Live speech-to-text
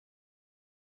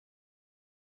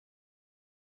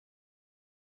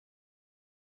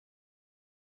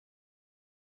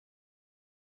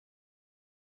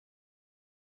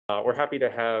We're happy to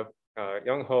have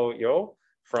Youngho Yoo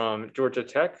from Georgia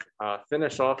Tech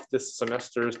finish off this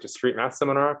semester's discrete math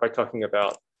seminar by talking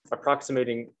about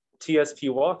approximating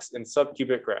TSP walks in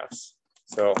subcubic graphs.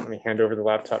 So let me hand over the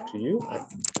laptop to you.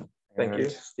 Thank you,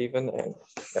 Stephen. And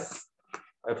yeah,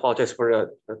 I apologize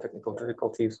for the technical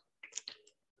difficulties.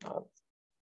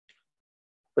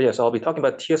 But yes, I'll be talking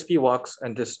about TSP walks,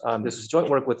 and this is joint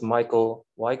work with Michael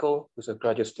Weigel, who's a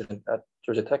graduate student at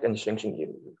Georgia Tech, and Youngho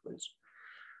Yoo, who is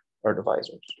our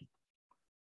advisors.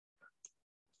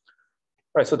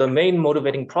 All right, so the main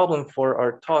motivating problem for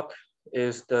our talk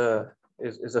is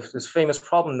this famous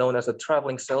problem known as the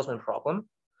traveling salesman problem.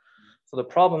 So the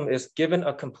problem is, given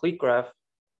a complete graph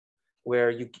where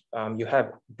you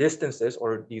have distances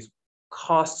or these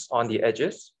costs on the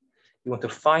edges, you want to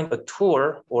find a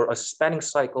tour or a spanning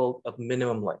cycle of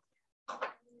minimum length.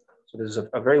 So this is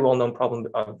a very well-known problem,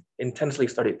 intensely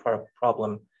studied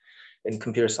problem in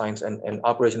computer science and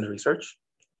operations research.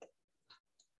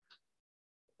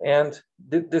 And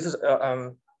this is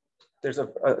there's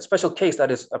a special case that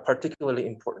is particularly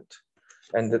important,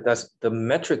 and that's the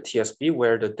metric TSP,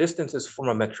 where the distances form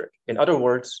a metric. In other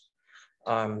words,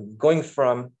 going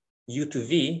from U to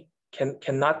V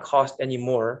cannot cost any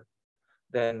more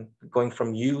than going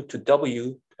from U to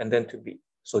W and then to V.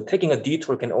 So taking a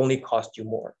detour can only cost you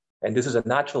more. And this is a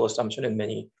natural assumption in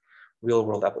many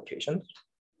real-world applications.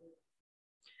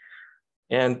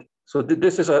 And so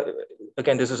this is a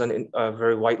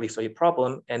very widely studied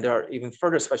problem, and there are even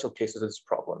further special cases of this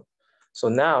problem. So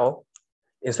now,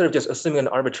 instead of just assuming an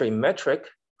arbitrary metric,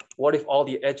 what if all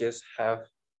the edges have,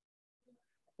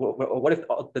 what if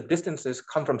all the distances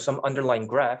come from some underlying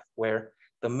graph where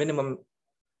the minimum,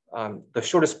 the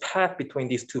shortest path between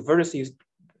these two vertices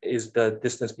is the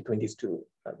distance between these two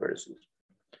vertices.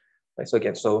 Right? So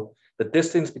again, so the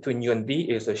distance between U and V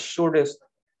is the shortest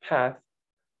path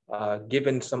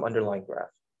given some underlying graph.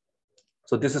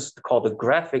 So this is called the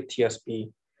graphic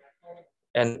TSP.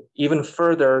 And even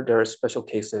further, there are special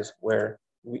cases where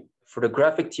for the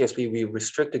graphic TSP, we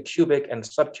restrict the cubic and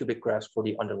subcubic graphs for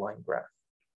the underlying graph.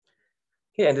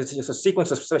 Okay, and it's just a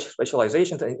sequence of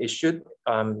specializations, and it should,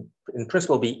 in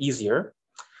principle, be easier.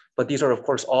 But these are, of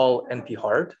course, all NP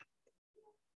hard.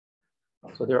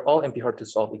 So they're all NP hard to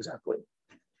solve exactly.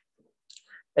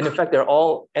 And in fact, they're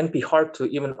all NP hard to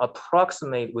even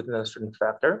approximate within a certain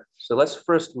factor. So let's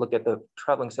first look at the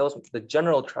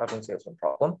general traveling salesman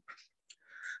problem.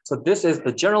 So this is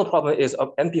the general problem is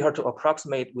NP hard to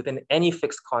approximate within any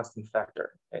fixed constant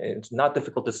factor. And it's not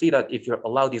difficult to see that if you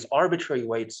allow these arbitrary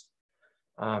weights,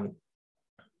 then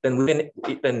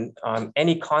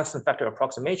any constant factor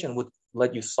approximation would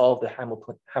let you solve the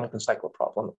Hamilton cycle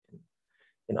problem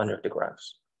in undirected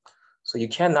graphs. So you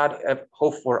cannot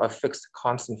hope for a fixed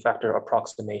constant factor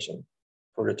approximation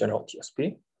for the general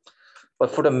TSP.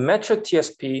 But for the metric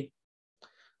TSP,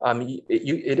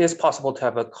 it is possible to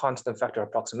have a constant factor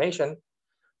approximation,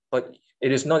 but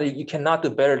it is not, you cannot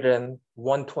do better than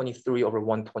 123 over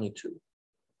 122.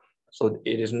 So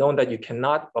it is known that you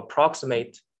cannot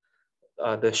approximate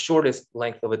the shortest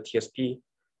length of a TSP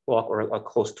walk or a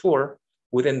closed tour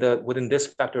within this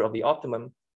factor of the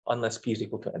optimum unless P is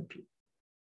equal to NP.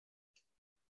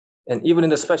 And even in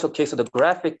the special case of the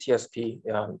graphic TSP,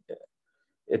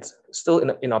 it's still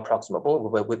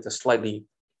inapproximable with a slightly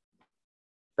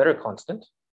better constant.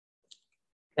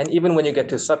 And even when you get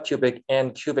to subcubic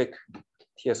and cubic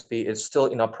TSP, it's still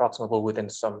inapproximable within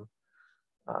some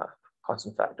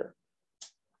constant factor.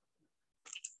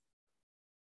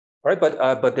 All right,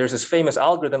 but there's this famous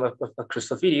algorithm of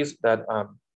Christofides that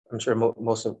I'm sure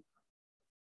most of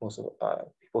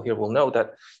people here will know,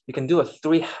 that you can do a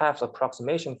 3/2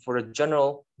 approximation for a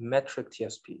general metric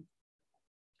TSP.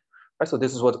 Right, so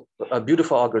this is what a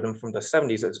beautiful algorithm from the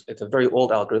 70s is. It's a very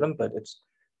old algorithm, but it's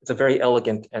a very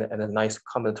elegant and a nice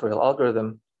combinatorial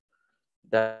algorithm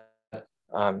that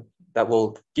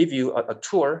will give you a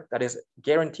tour that is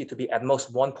guaranteed to be at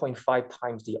most 1.5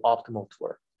 times the optimal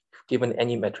tour, given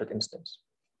any metric instance,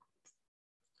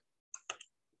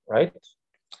 right?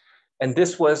 And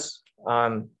this was,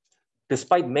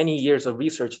 despite many years of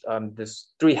research,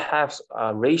 this 3/2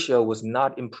 ratio was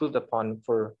not improved upon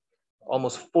for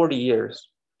almost 40 years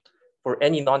for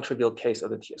any non-trivial case of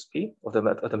the TSP, of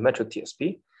the metric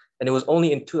TSP. And it was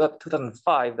only in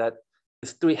 2005 that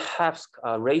this 3/2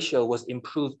 ratio was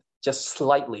improved just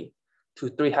slightly to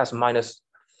 3/2 minus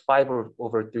 5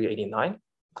 over 389.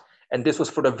 And this was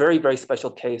for the very, very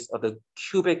special case of the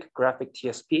cubic graphic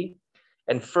TSP,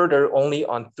 and further only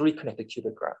on 3 connected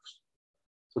cubic graphs.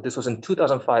 So this was in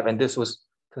 2005, and this was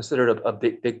considered a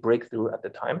big breakthrough at the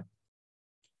time,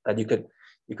 that you could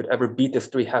ever beat this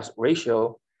 3/2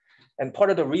 ratio. And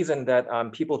part of the reason that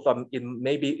people thought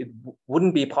it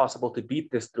wouldn't be possible to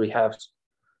beat this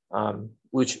 3/2,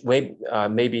 which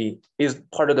maybe is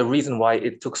part of the reason why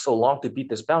it took so long to beat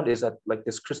this bound, is that like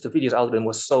this Christofides algorithm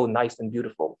was so nice and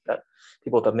beautiful that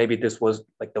people thought maybe this was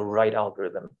like the right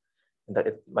algorithm and that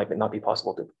it might not be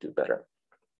possible to do better.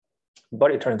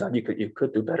 But it turns out you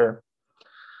could do better.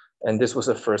 And this was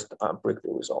the first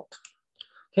breakthrough result.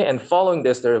 Okay, and following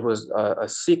this, there was a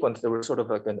sequence, there was sort of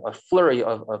like a flurry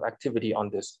of activity on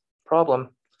this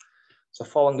problem. So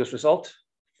following this result,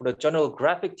 for the general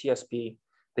graphic TSP,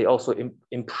 they also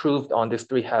improved on this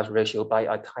 3/2 ratio by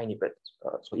a tiny bit,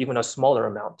 so even a smaller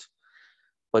amount.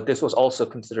 But this was also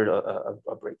considered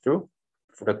a breakthrough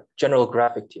for the general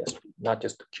graphic TSP, not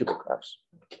just the cubic graphs.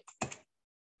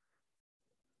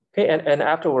 Okay, and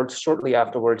afterwards, shortly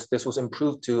afterwards, this was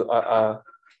improved to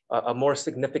a more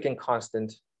significant constant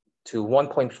to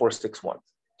 1.461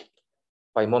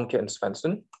 by Momke and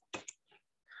Svensson.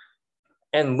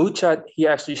 And Muchat, he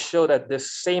actually showed that this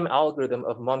same algorithm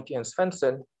of Momke and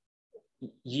Svensson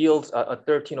yields a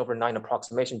 13/9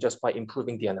 approximation just by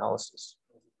improving the analysis.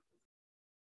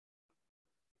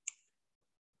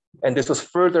 And this was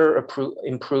further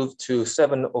improved to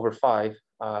 7/5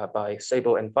 by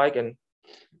Sabo and Weigen.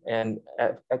 And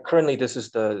currently, this is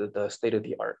the state of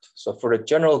the art. So for the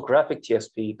general graphic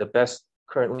TSP, the best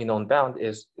currently known bound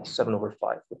is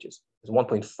 7/5, which is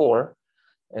 1.4.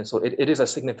 And so it is a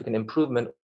significant improvement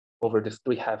over this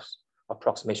 3/2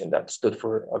 approximation that stood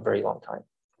for a very long time.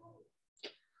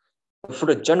 For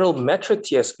the general metric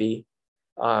TSP,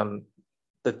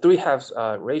 the 3/2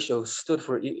 ratio stood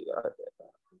for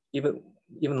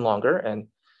even longer. And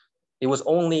it was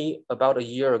only about a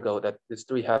year ago that this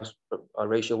 3/2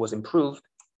 ratio was improved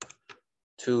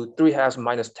to 3/2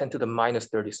 minus 10 to the minus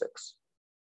 36.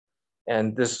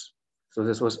 And this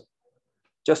was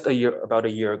just about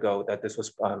a year ago that this was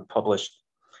published.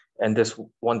 And this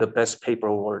won the best paper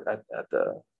award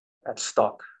at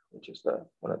Stock, which is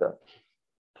one of the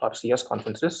top CS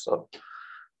conferences. So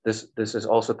this is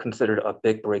also considered a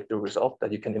big breakthrough result,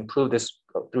 that you can improve this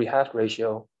 3/2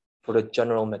 ratio for the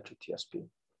general metric TSP.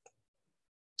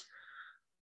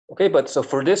 Okay, but so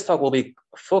for this talk, we'll be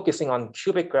focusing on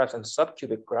cubic graphs and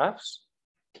subcubic graphs.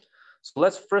 So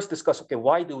let's first discuss, okay,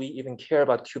 why do we even care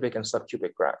about cubic and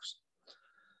subcubic graphs?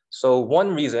 So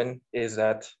one reason is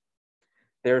that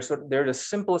they're the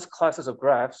simplest classes of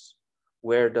graphs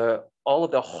where all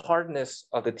of the hardness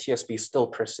of the TSP still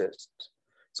persists.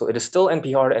 So it is still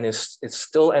NP-hard, and it's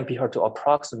still NP-hard to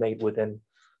approximate within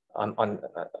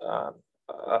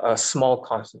a small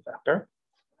constant factor.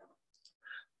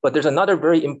 But there's another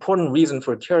very important reason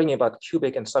for caring about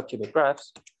cubic and subcubic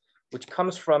graphs, which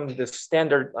comes from the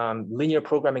standard linear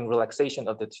programming relaxation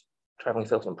of the traveling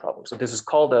salesman problem. So this is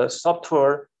called a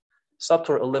subtour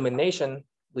elimination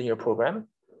linear program,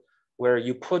 where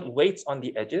you put weights on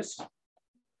the edges.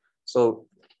 So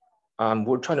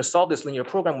we're trying to solve this linear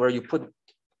program where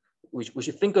we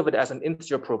should think of it as an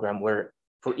integer program where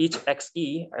for each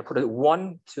XE, I put a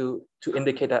 1 to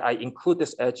indicate that I include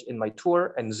this edge in my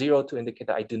tour, and 0 to indicate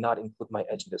that I do not include my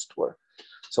edge in this tour.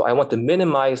 So I want to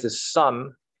minimize the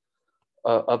sum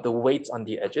of the weights on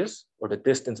the edges, or the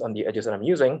distance on the edges that I'm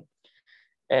using.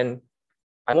 And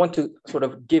I want to sort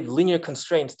of give linear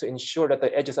constraints to ensure that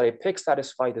the edges that I pick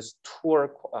satisfy this tour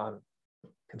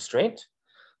constraint.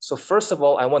 So first of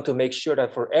all, I want to make sure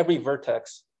that for every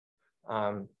vertex,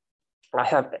 I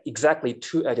have exactly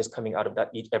 2 edges coming out of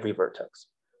every vertex.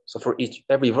 So for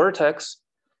every vertex,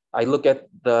 I look at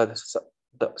the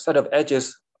set of edges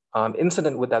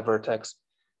incident with that vertex,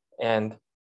 and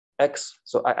X.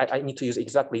 So I need to use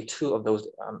exactly 2 of those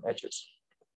edges.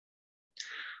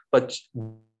 But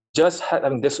just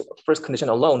having this first condition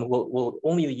alone will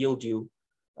only yield you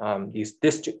these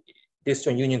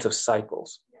disjoint unions of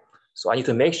cycles. So I need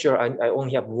to make sure I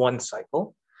only have 1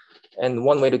 cycle. And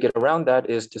one way to get around that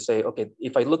is to say, okay,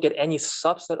 if I look at any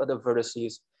subset of the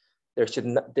vertices,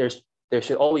 there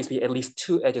should always be at least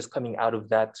 2 edges coming out of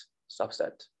that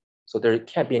subset. So there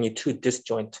can't be any 2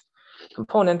 disjoint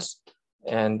components,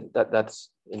 and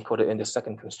that's encoded in the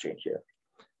second constraint here.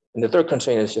 And the third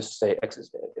constraint is just to say X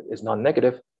is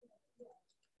non-negative.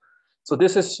 So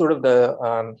this is sort of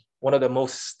one of the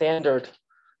most standard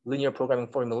linear programming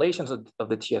formulations of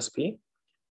the TSP.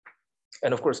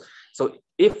 And of course, so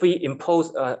if we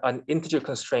impose an integer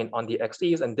constraint on the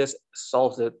XEs, and this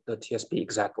solves the TSP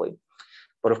exactly.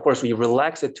 But of course, we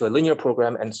relax it to a linear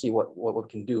program and see what we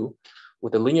can do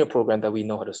with the linear program that we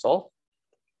know how to solve.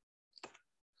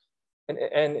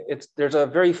 And there's a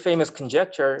very famous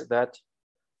conjecture that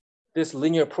this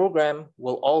linear program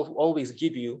will always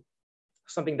give you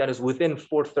something that is within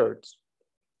 4/3.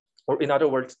 Or in other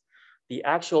words, the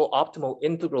actual optimal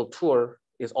integral tour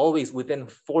is always within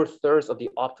 4/3 of the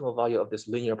optimal value of this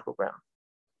linear program.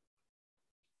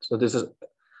 So this is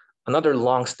another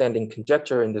long-standing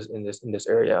conjecture in this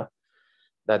area,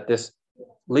 that this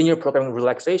linear programming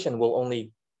relaxation will only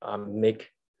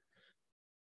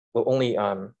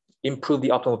improve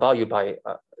the optimal value by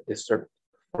this certain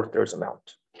 4/3 amount.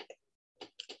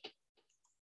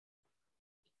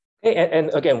 Okay, and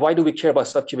again, why do we care about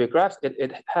subcubic graphs?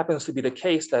 It happens to be the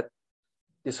case that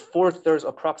this 4/3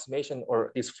 approximation, or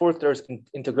this 4/3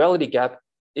 integrality gap,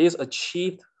 is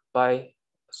achieved by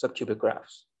subcubic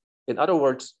graphs. In other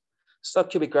words,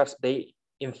 subcubic graphs, they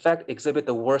in fact exhibit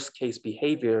the worst case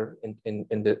behavior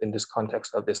in this context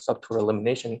of this subtour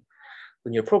elimination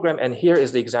linear program. And here is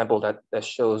the example that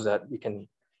shows that we can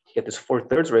get this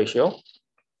 4/3 ratio.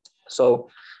 So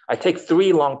I take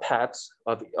 3 long paths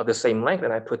of the same length,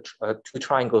 and I put 2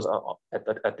 triangles at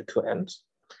the 2 ends.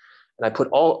 And I put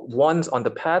all ones on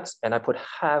the paths, and I put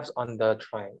halves on the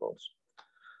triangles.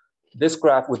 This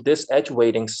graph with this edge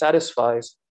weighting satisfies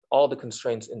all the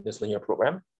constraints in this linear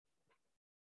program.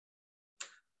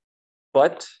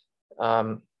 But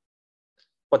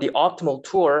the optimal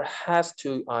tour has to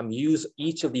use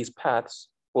each of these paths.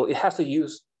 Well, it has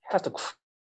to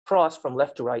cross from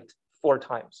left to right 4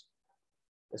 times,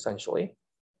 essentially,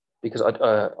 because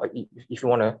if you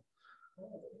want to,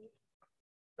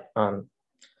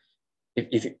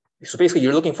 so basically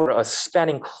you're looking for a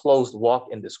spanning closed walk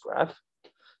in this graph.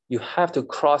 You have to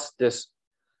cross these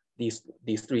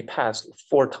 3 paths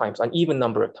 4 times, an even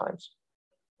number of times.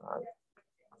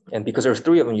 And because there's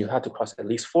 3 of them, you have to cross at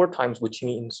least 4 times, which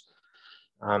means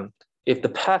if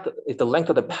the length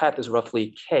of the path is roughly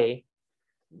k,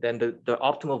 then the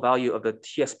optimal value of the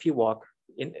TSP walk,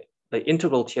 the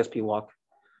integral TSP walk,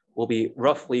 will be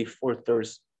roughly 4/3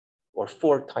 or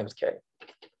 4 times k.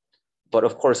 But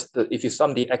of course, if you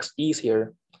sum the xe's here,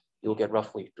 you'll get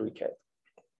roughly 3k.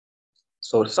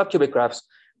 So subcubic graphs,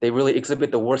 they really exhibit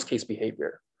the worst case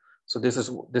behavior. So this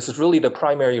is really the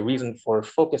primary reason for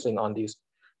focusing on these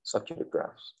subcubic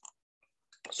graphs.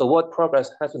 So what progress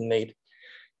has been made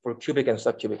for cubic and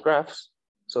subcubic graphs?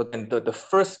 So then the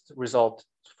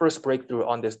first breakthrough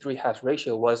on this 3/2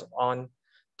 ratio was on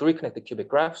 3 connected cubic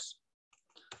graphs.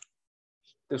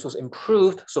 This was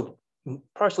improved, so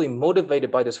partially motivated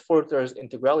by this 4/3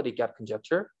 integrality gap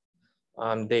conjecture.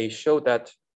 They showed that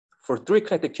for 3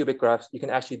 connected cubic graphs, you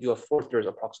can actually do a 4/3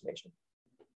 approximation.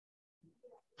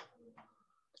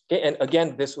 Okay, and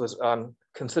again, this was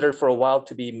considered for a while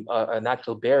to be a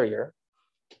natural barrier,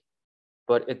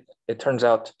 but it turns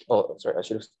out, oh, sorry, I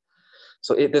should have.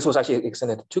 So this was actually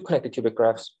extended to 2 connected cubic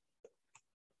graphs.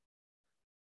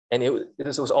 And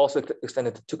this was also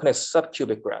extended to 2 connected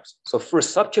subcubic graphs. So for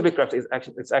subcubic graphs,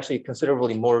 it's actually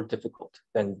considerably more difficult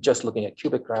than just looking at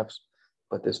cubic graphs,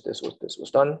 but this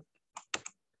was done.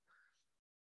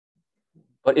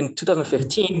 But in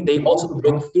 2015, they also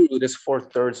broke through this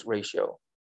 4/3 ratio.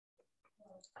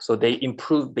 So they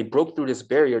broke through this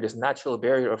barrier, this natural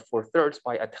barrier of 4/3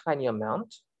 by a tiny amount.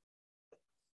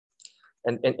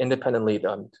 And independently,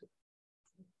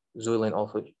 Zuilin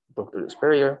also broke through this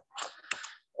barrier.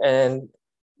 And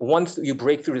once you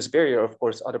break through this barrier, of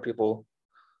course, other people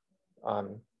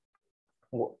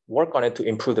work on it to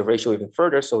improve the ratio even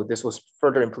further. So this was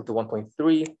further improved to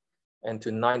 1.3 and to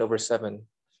 9/7,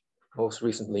 most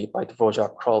recently by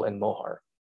Dvorak, Krull, and Mohar.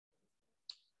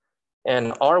 And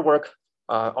our work,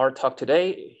 our talk today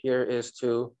here is to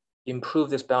improve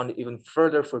this bound even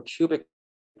further for cubic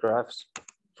graphs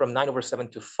from 9/7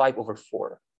 to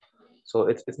 5/4. So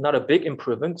it's not a big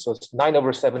improvement. So it's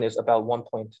 9/7 is about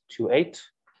 1.28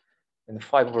 and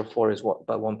 5/4 is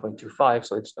about 1.25.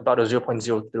 So it's about a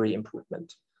 0.03 improvement.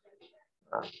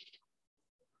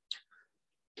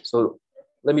 So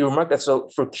let me remark that. So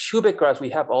for cubic graphs,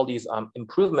 we have all these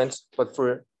improvements, but for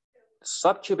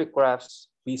subcubic graphs,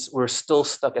 we're still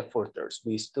stuck at 4/3.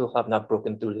 We still have not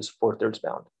broken through this 4/3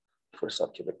 bound for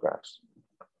subcubic graphs.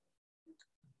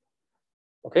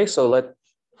 Okay, so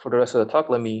for the rest of the talk,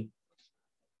 let me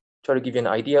try to give you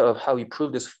an idea of how we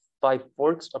prove this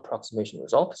 5/4 approximation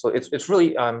result. So it's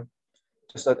really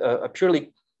just a purely,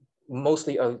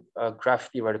 mostly a graph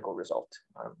theoretical result.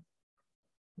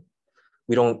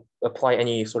 We don't apply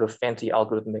any sort of fancy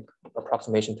algorithmic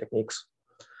approximation techniques.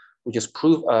 We just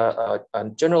prove a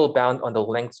general bound on the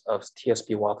lengths of TSP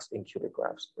walks in cubic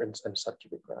graphs and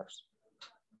subcubic graphs.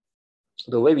 So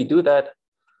the way we do that,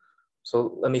 so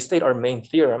let me state our main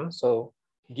theorem. So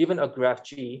given a graph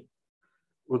G,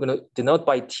 we're going to denote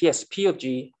by TSP of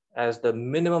G as the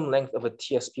minimum length of a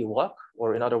TSP walk, or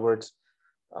in other words,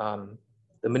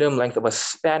 the minimum length of a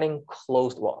spanning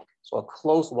closed walk. So a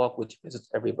closed walk which visits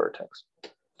every vertex.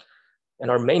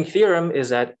 And our main theorem is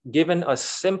that given a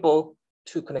simple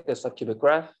two-connected subcubic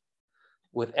graph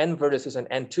with n vertices and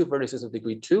n2 vertices of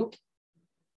degree 2,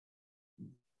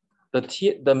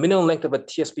 the minimum length of a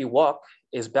TSP walk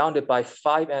is bounded by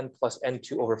 5n plus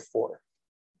n2 over 4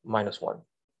 minus 1.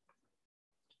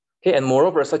 Okay, and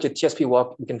moreover, such a TSP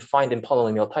walk we can find in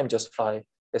polynomial time just by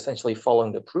essentially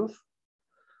following the proof.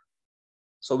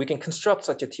 So we can construct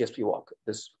such a TSP walk.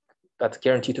 That's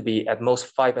guaranteed to be at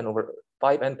most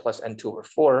 5n plus n2 over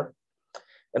 4.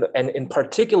 And in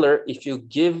particular, if you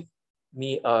give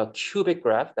me a cubic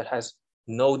graph that has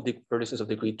no vertices of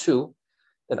degree 2,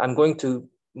 then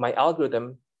my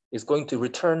algorithm is going to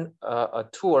return a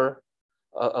tour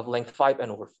of length 5n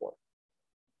over 4,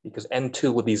 because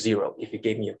n2 would be 0 if you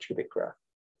gave me a cubic graph.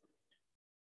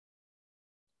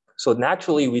 So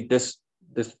naturally, this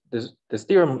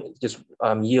theorem just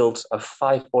yields a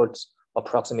 5/4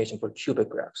 approximation for cubic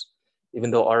graphs,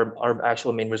 even though our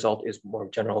actual main result is more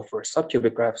general for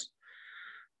subcubic graphs.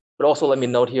 But also let me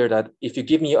note here that if you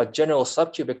give me a general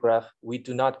subcubic graph, we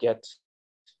do not get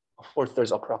a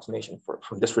 4/3 approximation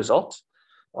from this result.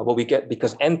 What we get,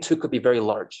 because n2 could be very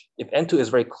large. If n2 is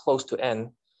very close to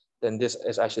n, then this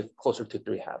is actually closer to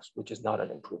 3/2, which is not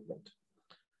an improvement.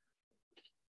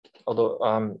 Although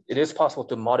it is possible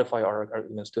to modify our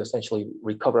arguments to essentially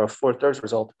recover a 4/3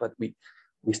 result, but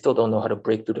we still don't know how to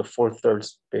break through the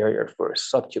 4/3 barrier for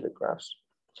subcubic graphs.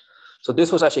 So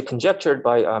this was actually conjectured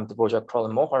by Dvorak, Kroll,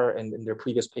 and Mohar in their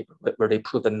previous paper, where they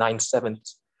proved the 9/7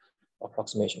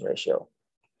 approximation ratio.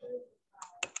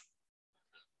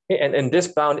 And this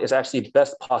bound is actually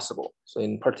best possible. So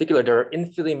in particular, there are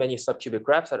infinitely many subcubic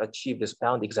graphs that achieve this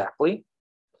bound exactly.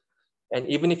 And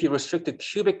even if you restrict to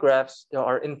cubic graphs, there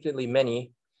are infinitely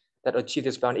many that achieve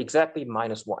this bound exactly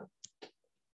 -1.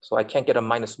 So I can't get a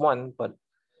 -1, but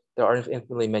there are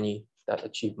infinitely many that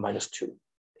achieve -2.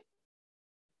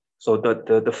 So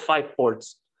the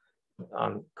 5/4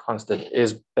 constant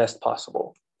is best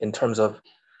possible in terms of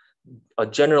a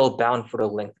general bound for the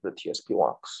length of the TSP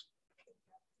walks.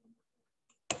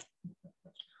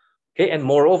 Okay, and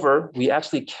moreover, we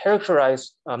actually characterize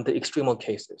the extremal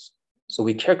cases. So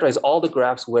we characterize all the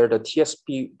graphs where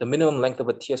the minimum length of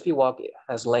a TSP walk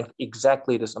has length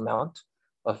exactly this amount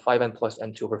of 5n plus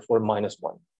n2 over 4 minus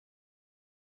 1.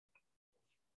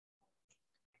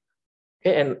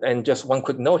 Okay, and just one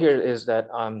quick note here is that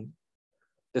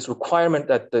this requirement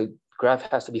that the graph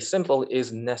has to be simple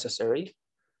is necessary.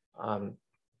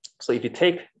 So if you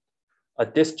take a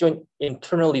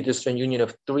internally disjoint union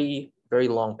of 3 very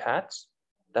long paths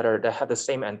that have the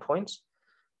same endpoints,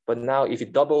 but now if you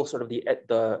double sort of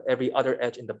every other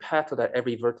edge in the path so that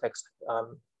every vertex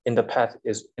in the path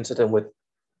is incident with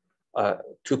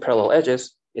 2 parallel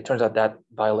edges, it turns out that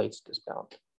violates this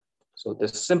bound. So the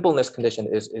simpleness condition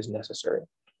is necessary.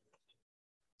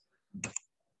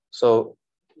 So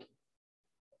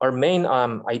our main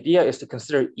idea is to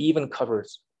consider even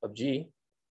covers of G,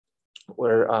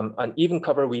 where an even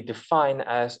cover we define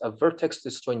as a vertex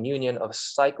disjoint union of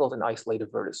cycles and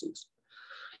isolated vertices.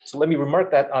 So let me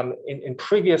remark that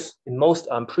in most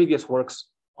previous works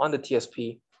on the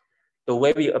TSP, the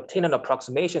way we obtain an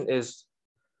approximation is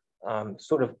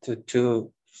sort of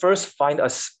to first find a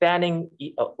spanning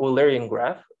Eulerian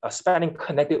graph, a spanning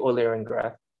connected Eulerian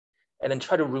graph, and then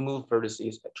try to remove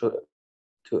vertices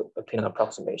to obtain an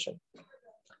approximation.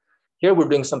 Here we're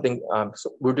doing something,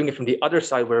 so we're doing it from the other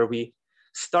side where we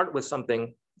start with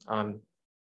something,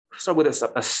 start with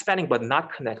a spanning but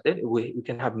not connected. We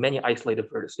can have many isolated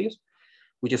vertices.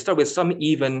 We just start with some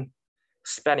even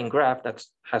spanning graph that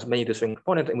has many distinct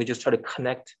components, and we just try to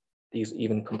connect these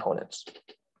even components.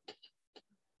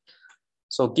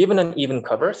 So given an even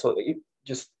cover, so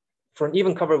just for an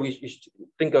even cover, we should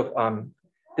think of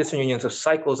disjoint unions of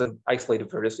cycles and isolated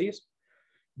vertices.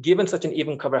 Given such an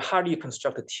even cover, how do you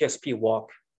construct a TSP walk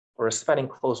or a spanning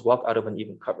closed walk out of an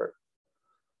even cover?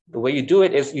 The way you do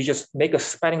it is you just make a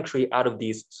spanning tree out of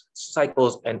these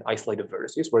cycles and isolated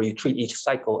vertices where you treat each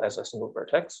cycle as a single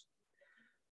vertex.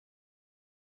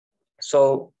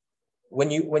 So when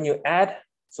you add,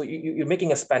 so you're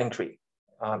making a spanning tree.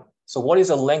 So what is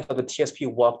the length of the TSP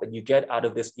walk that you get out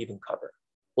of this even cover?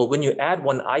 Well, when you add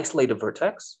one isolated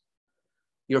vertex,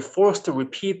 you're forced to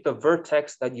repeat the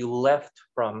vertex that you left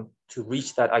from to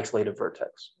reach that isolated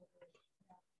vertex.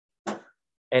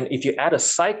 And if you add a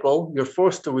cycle, you're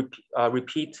forced to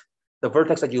repeat the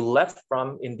vertex that you left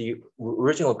from in the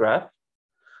original graph,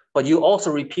 but you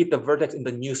also repeat the vertex in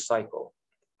the new cycle.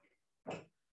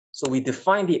 So we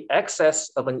define the excess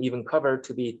of an even cover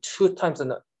to be two times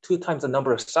the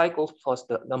number of cycles plus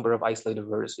the number of isolated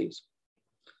vertices.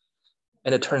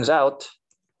 And it turns out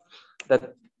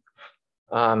that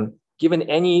given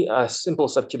any simple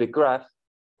subcubic graph,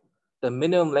 the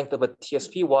minimum length of a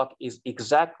TSP walk is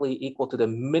exactly equal to the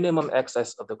minimum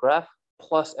excess of the graph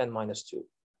plus n minus 2.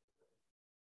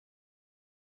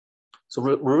 So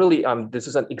we're really, this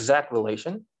is an exact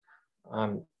relation.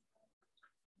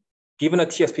 Given a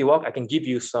TSP walk, I can give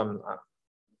you some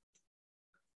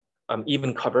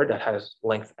even cover that has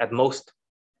length at most,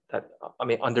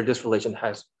 under this relation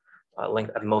has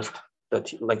length at most,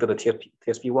 the length of the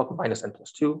TSP walk minus n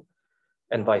plus 2,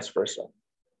 and vice versa.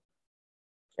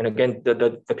 And again,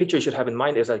 the picture you should have in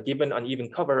mind is that given uneven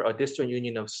cover, a disjoint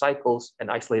union of cycles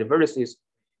and isolated vertices,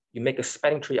 you make a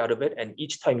spanning tree out of it, and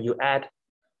each time you add,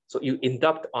 so you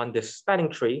induct on this spanning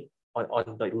tree,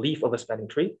 on the leaf of a spanning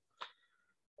tree,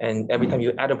 and every time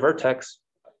you add a vertex,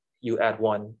 you add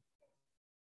one.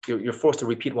 You're forced to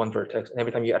repeat one vertex, and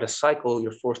every time you add a cycle,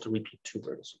 you're forced to repeat 2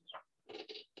 vertices.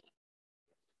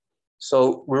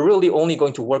 So we're really only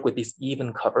going to work with these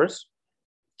even covers.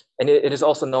 And it is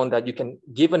also known that you can,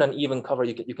 given an even cover,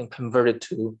 you can convert it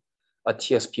to a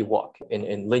TSP walk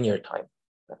in linear time,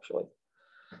 actually,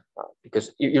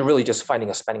 because you're really just finding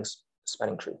a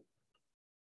spanning tree.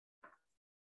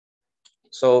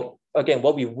 So again,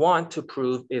 what we want to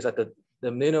prove is that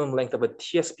the minimum length of a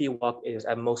TSP walk is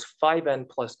at most 5n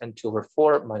plus n2 over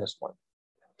 4 minus 1.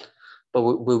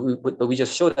 But we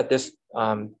just showed that this,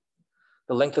 the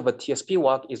length of a TSP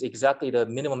walk is exactly the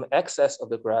minimum excess of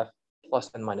the graph plus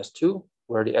n minus 2,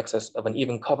 where the excess of an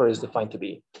even cover is defined to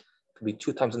be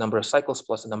 2 times the number of cycles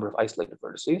plus the number of isolated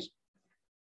vertices.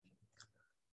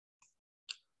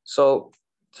 So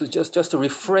just to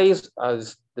rephrase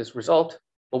this result,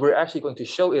 what we're actually going to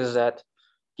show is that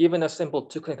given a simple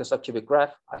 2-connected subcubic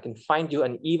graph, I can find you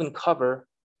an even cover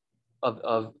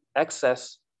of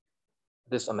excess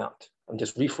this amount. I'm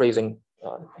just rephrasing,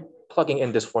 plugging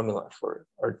in this formula for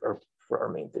our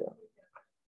main theorem.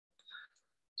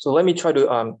 So let me try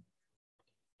to,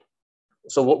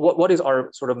 so what is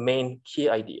our sort of main key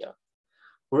idea?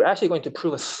 We're actually going to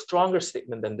prove a stronger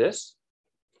statement than this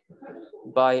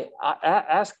by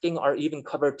asking our even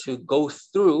cover to go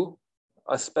through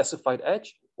a specified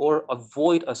edge or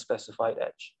avoid a specified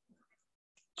edge.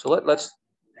 So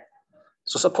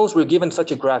so suppose we're given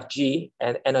such a graph G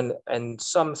and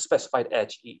some specified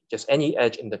edge E, just any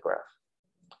edge in the graph.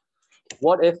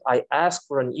 What if I ask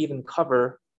for an even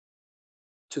cover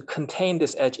to contain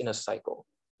this edge in a cycle?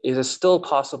 Is it still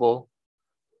possible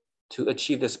to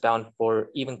achieve this bound for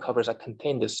even covers that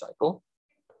contain this cycle?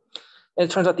 And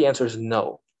it turns out the answer is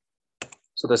no.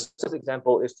 So the simple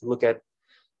example is to look at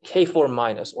K4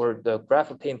 minus, or the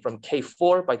graph obtained from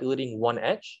K4 by deleting one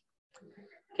edge.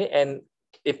 Okay, and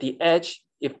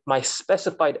if my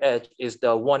specified edge is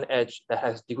the one edge that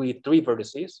has degree 3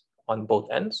 vertices on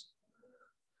both ends,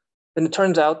 then it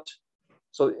turns out,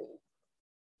 so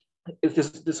if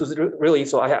this was really,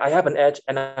 so I have an edge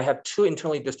and I have 2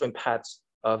 internally disjoint paths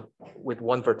with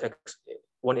one vertex,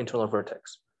 one internal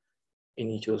vertex in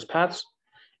each of those paths,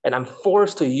 and I'm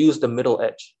forced to use the middle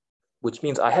edge, which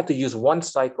means I have to use one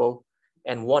cycle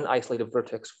and one isolated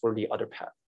vertex for the other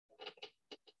path.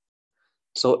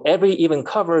 So every even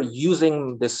cover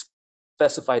using this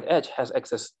specified edge has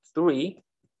excess 3,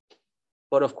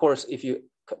 but of course, if you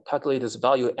calculate this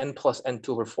value n plus n2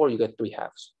 over 4, you get 3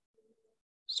 halves.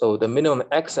 So the minimum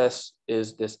excess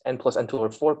is this n plus n2 over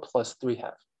 4 plus 3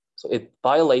 halves. So it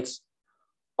violates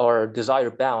our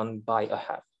desired bound by a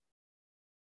half.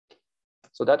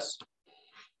 So that's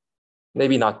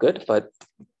maybe not good, but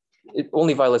it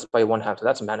only violates by 1/2, so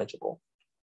that's manageable.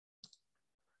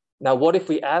 Now, what if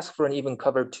we ask for an even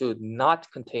cover to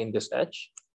not contain this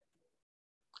edge?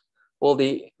 Well,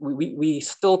 we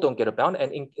still don't get a bound.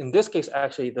 And in this case,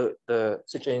 actually, the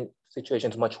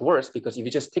situation is much worse, because if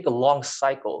you just take a long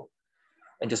cycle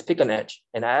and just pick an edge,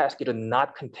 and I ask you to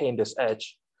not contain this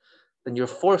edge, then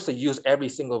you're forced to use every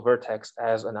single vertex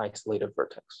as an isolated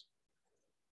vertex.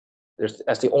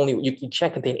 That's the only, you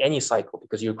can't contain any cycle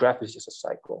because your graph is just a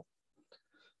cycle.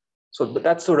 So, but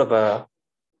that's sort of a,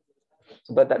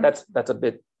 but that's a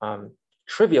bit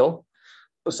trivial.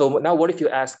 So now what if you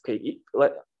ask, okay,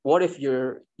 what if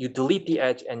you delete the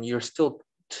edge and you're still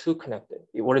 2 connected?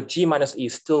 What if G minus E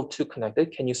is still 2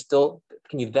 connected? Can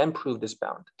you then prove this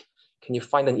bound? Can you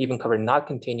find an even cover not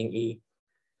containing E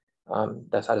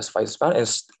that satisfies this bound? And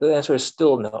the answer is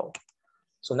still no.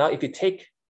 So now if you take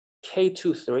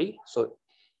K23, so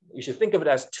you should think of it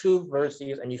as 2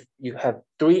 vertices, and you have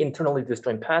 3 internally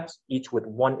disjoint paths, each with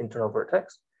 1 internal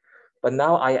vertex. But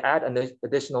now I add an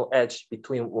additional edge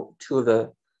between 2 of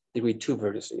the degree 2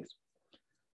 vertices.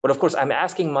 But of course, I'm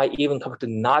asking my even cover to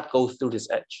not go through this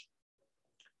edge.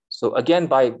 So again,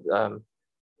 by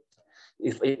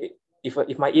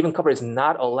if my even cover is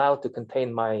not allowed to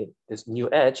contain this new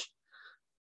edge,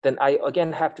 then I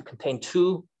again have to contain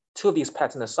two of these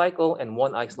paths in a cycle and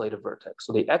one isolated vertex.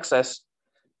 So the excess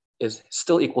is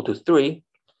still equal to 3,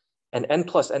 and n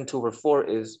plus n2 over 4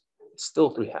 is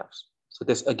still 3/2. So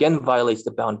this again violates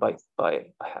the bound by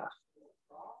a half.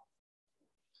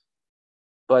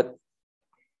 But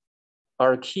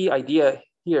our key idea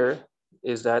here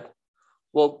is that,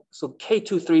 well, so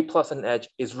K23 plus an edge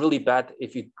is really bad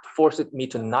if you force me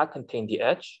to not contain the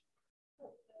edge.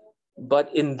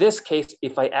 But in this case,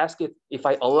 if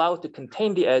I allow it to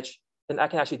contain the edge, then I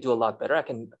can actually do a lot better.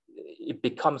 It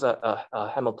becomes a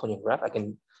Hamiltonian graph. I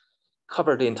can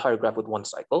cover the entire graph with one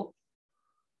cycle.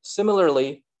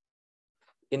 Similarly,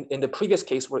 in the previous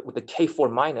case with the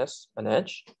K4 minus an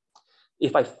edge,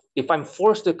 if I'm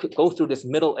forced to go through this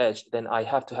middle edge, then I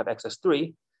have to have excess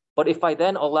 3. But if I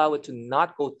then allow it to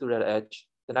not go through that edge,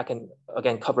 then I can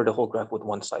again cover the whole graph with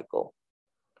one cycle.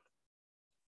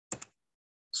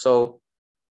 So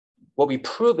what we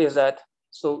prove is that,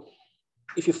 so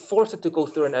if you force it to go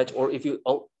through an edge, or if you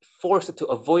force it to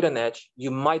avoid an edge,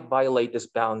 you might violate this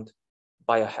bound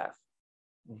by a half.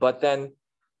 But then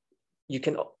you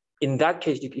can, in that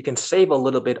case, you can save a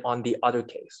little bit on the other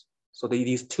case. So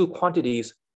these two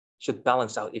quantities should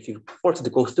balance out. If you force it to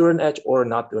go through an edge or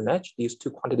not through an edge, these two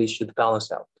quantities should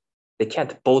balance out. They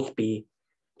can't both be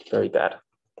very bad.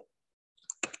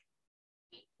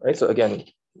 Right, so again,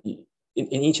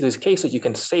 in each of these cases, you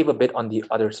can save a bit on the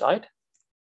other side.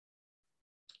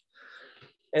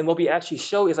 And what we actually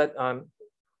show is that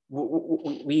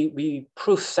we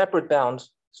prove separate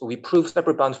bounds. So we prove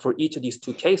separate bounds for each of these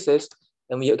two cases.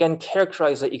 And we again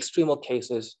characterize the extremal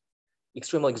cases,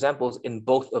 extremal examples in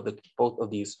both of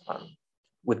these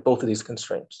with both of these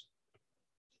constraints.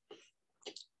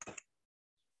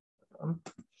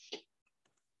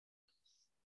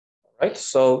 Right,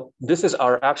 so this is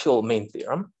our actual main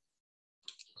theorem.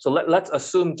 So let's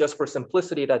assume just for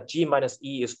simplicity that G minus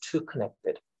E is two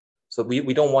connected. So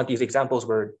we don't want these examples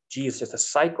where G is just a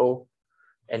cycle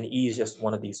and E is just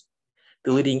one of these.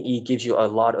 Deleting E gives you a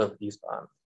lot of these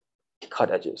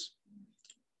cut edges.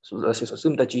 So let's just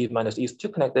assume that G minus E is two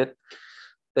connected.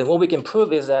 Then what we can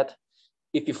prove is that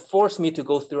if you force me to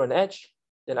go through an edge,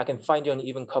 then I can find you an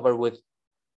even cover with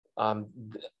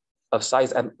of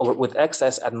size with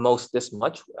excess at most this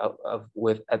much,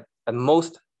 with at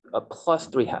most plus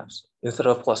 3/2. Instead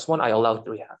of +1, I allow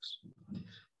 3/2.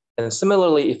 And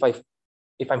similarly,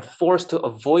 if I'm forced to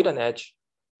avoid an edge,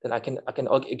 then I can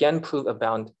again prove a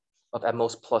bound of at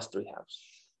most plus 3/2.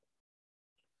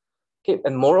 Okay,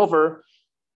 and moreover,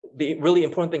 the really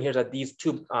important thing here is that these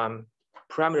two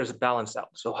parameters balance out.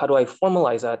 So how do I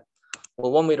formalize that?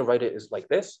 Well, one way to write it is like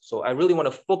this. So I really want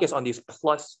to focus on these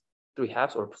plus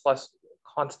 3/2 or plus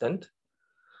constant.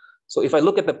 So if I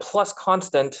look at the plus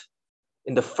constant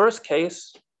in the first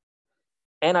case,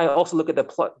 and I also look at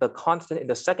the constant in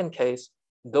the second case,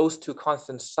 those two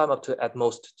constants sum up to at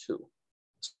most 2.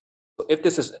 So if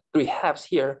this is 3/2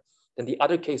 here, then the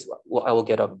other case, well, I will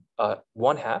get a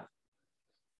 1/2.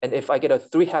 And if I get a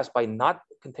 3/2 by not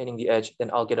containing the edge,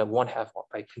 then I'll get a 1/2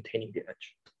 by containing the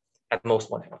edge, at most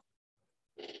 1/2.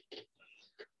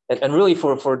 And really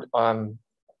for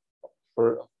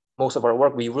most of our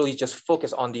work, we really just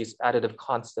focus on these additive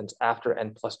constants after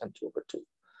n plus n2 over 2.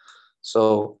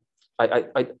 So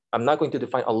I'm not going to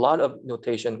define a lot of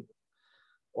notation.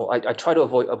 Well, I try to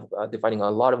avoid defining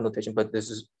a lot of notation, but this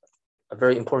is a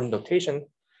very important notation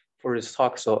for this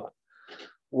talk. So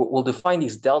we'll define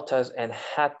these deltas and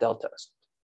hat deltas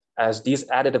as these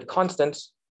additive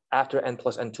constants after n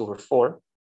plus n2 over 4.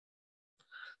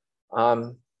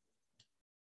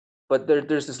 But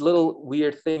there's this little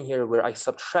weird thing here where I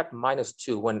subtract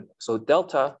 -2 so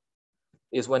delta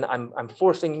is when I'm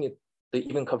forcing the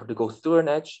even cover to go through an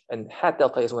edge, and hat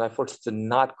delta is when I force it to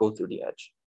not go through the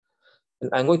edge. And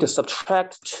I'm going to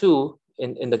subtract 2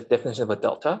 in the definition of a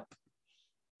delta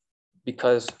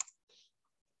because,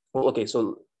 well, okay,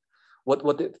 so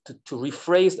to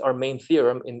rephrase our main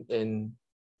theorem in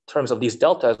terms of these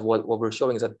deltas, what we're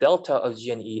showing is that delta of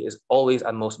G and E is always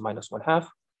at most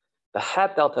 -1/2. The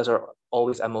hat deltas are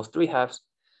always at most 3/2.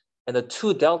 And the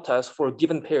two deltas for a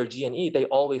given pair G and E, they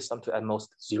always sum to at most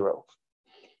 0.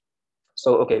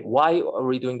 So, okay, why are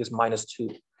we doing this -2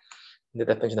 in the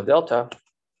definition of delta?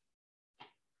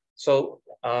 So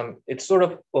it's sort of,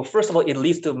 well, first of all, it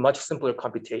leads to much simpler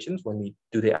computations when we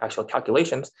do the actual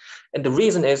calculations. And the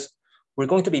reason is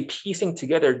we're going to be piecing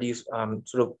together these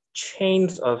sort of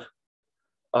chains of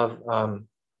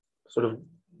sort of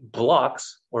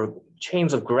blocks or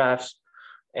chains of graphs,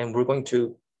 and we're going to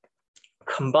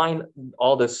combine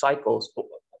all the cycles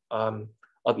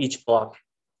of each block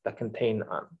that contain,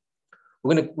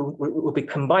 we'll be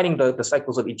combining the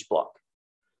cycles of each block.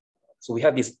 So we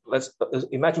have these, let's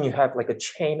imagine you have like a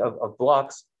chain of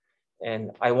blocks,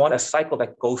 and I want a cycle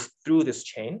that goes through this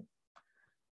chain.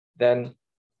 Then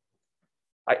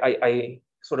I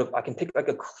can take like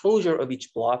a closure of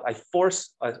each block. I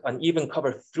force an even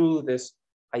cover through this.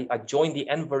 I join the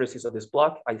end vertices of this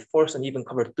block. I force an even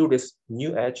cover through this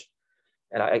new edge.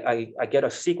 And I get a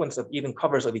sequence of even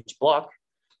covers of each block.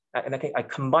 And I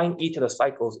combine each of the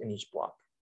cycles in each block.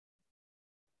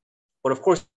 But of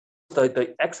course,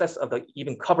 the excess of the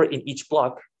even cover in each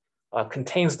block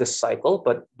contains this cycle,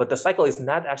 but the cycle is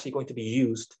not actually going to be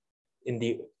used in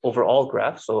the overall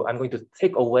graph. So I'm going to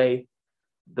take away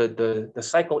the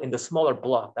cycle in the smaller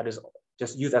block that is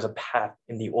just used as a path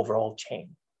in the overall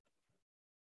chain.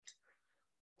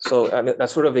 So I mean,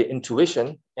 that's sort of the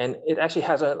intuition, and it actually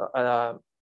has a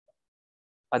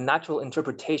natural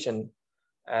interpretation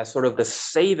as sort of the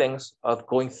savings of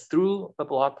going through the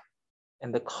block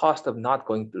and the cost of not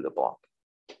going through the block.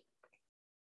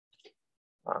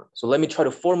 So let me try to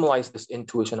formalize this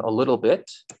intuition a little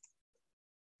bit.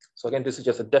 So again, this is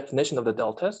just a definition of the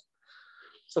deltas.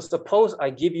 So suppose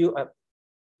I give you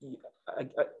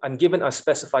I'm given a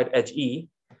specified edge E,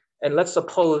 and let's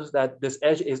suppose that this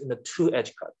edge is in a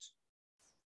 2-edge cut.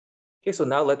 Okay, so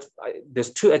now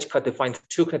this 2-edge cut defines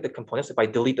 2 connected components if I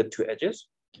delete the 2 edges.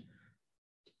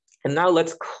 And now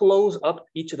let's close up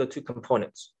each of the 2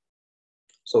 components.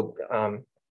 So I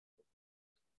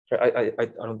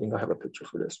don't think I have a picture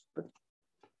for this. But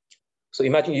so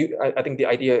imagine I think the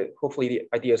idea, hopefully the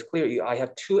idea is clear. I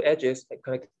have 2 edges,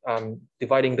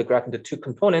 dividing the graph into 2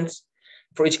 components.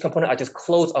 For each component, I just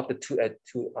close up the 2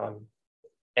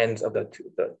 ends of the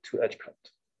 2-edge cut.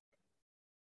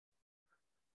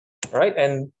 All right,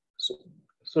 and so,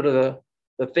 sort of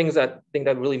the thing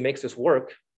that really makes this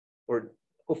work, or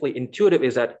hopefully intuitive,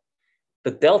 is that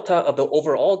the delta of the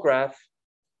overall graph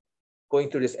going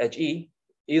through this edge E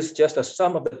is just a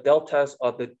sum of the deltas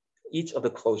of each of the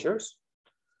closures.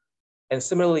 And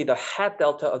similarly, the hat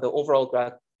delta of the overall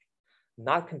graph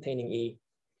not containing E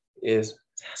is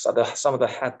the sum of the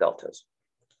hat deltas.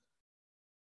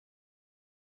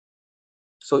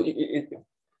 So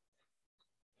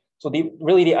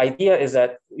really the idea is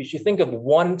that you should think of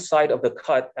one side of the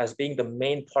cut as being the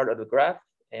main part of the graph,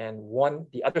 and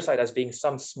the other side as being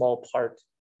some small part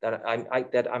that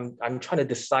I'm trying to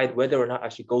decide whether or not I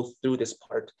should go through this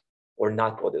part or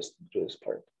not go through this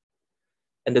part.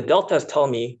 And the deltas tell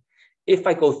me if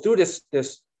I go through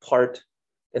this part,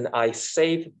 then I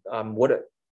save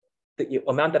the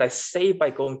amount that I save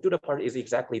by going through the part is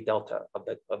exactly delta of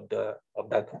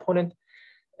that component.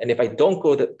 And if I don't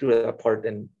go through that part,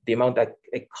 then the amount that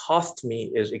it costs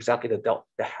me is exactly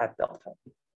the hat delta.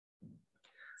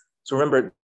 So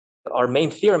remember, our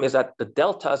main theorem is that the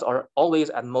deltas are always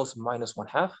at most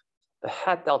 -1/2. The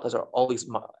hat deltas are always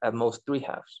at most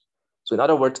 3/2. So in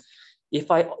other words,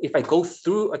 if I go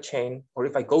through a chain, or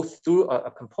if I go through a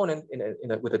component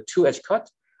with a 2-edge cut,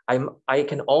 I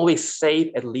can always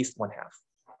save at least 1/2.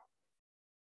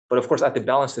 But of course, I have to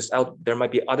balance this out. There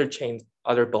might be other chains,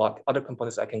 other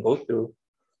components I can go through.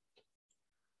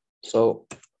 So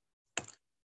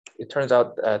it turns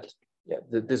out that, yeah,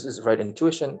 this is right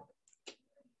intuition.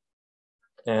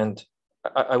 And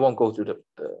I won't go through the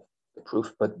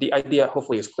proof, but the idea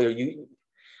hopefully is clear.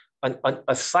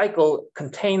 A cycle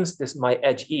contains my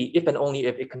edge E if and only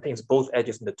if it contains both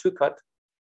edges in the 2 cut,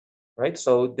 right?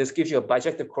 So this gives you a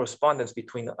bijective correspondence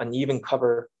between an even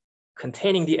cover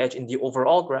containing the edge in the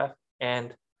overall graph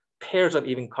and pairs of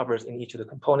even covers in each of the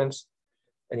components.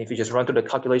 And if you just run through the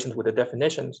calculations with the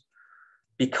definitions,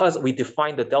 because we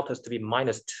define the deltas to be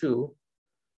 -2,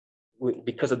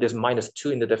 because of this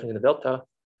 -2 in the definition of delta,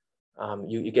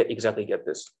 you get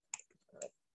this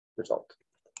result.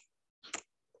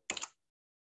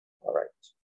 All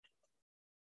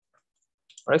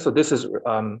right, so this is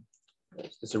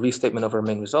a restatement of our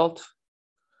main result.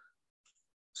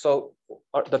 So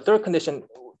the third condition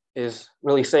is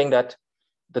really saying that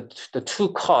the 2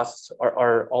 costs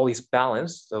are always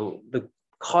balanced. So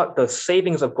the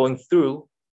savings of going through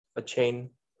a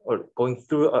chain or going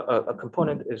through a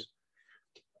component is,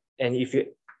 and if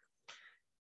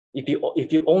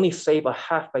you only save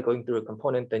 1/2 by going through a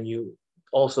component, then you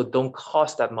also don't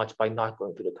cost that much by not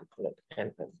going through the component,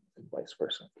 and vice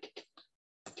versa.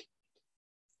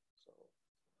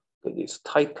 So these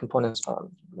tight components,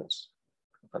 that's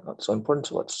not so important,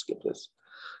 so let's skip this.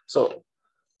 So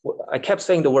I kept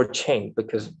saying the word chain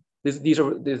because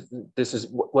this is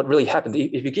what really happened.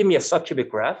 If you give me a subcubic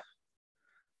graph,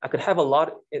 I could have a lot.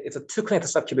 It's a 2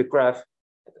 connected subcubic graph.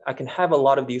 I can have a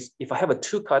lot of these. If I have a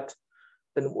 2 cut,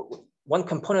 then one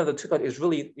component of the two-cut is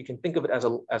really, you can think of it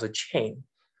as a chain,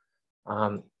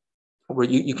 where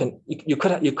you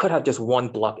could have just one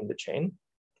block in the chain.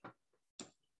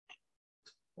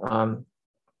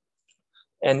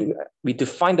 And we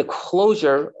define the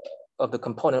closure of the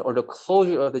component or the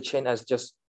closure of the chain as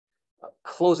just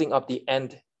closing up the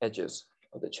end edges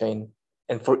of the chain.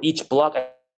 And for each block,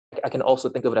 I can also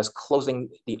think of it as closing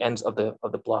the ends of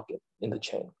the block in the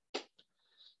chain.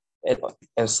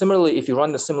 And similarly, if you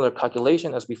run the similar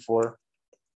calculation as before,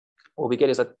 what we get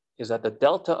is that the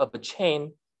delta of the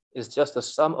chain is just the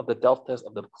sum of the deltas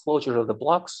of the closure of the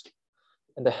blocks,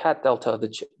 and the hat delta of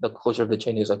the closure of the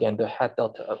chain is again the hat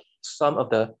delta of sum of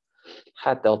the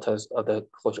hat deltas of the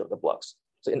closure of the blocks.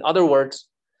 So in other words,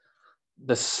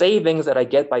 the savings that I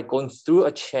get by going through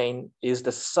a chain is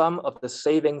the sum of the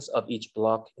savings of each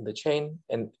block in the chain,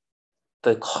 and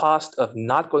the cost of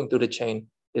not going through the chain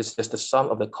is just the sum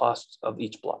of the costs of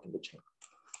each block in the chain.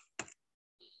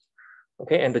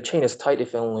 Okay, and the chain is tight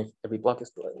if only every block is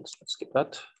tight. Let's skip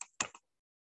that.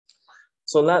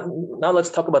 So now let's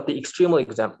talk about the extremal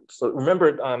examples. So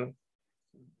remember,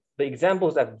 the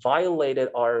examples that violated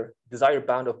our desired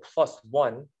bound of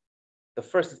 +1, the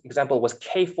first example was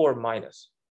K4 minus,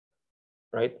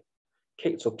 right?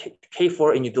 So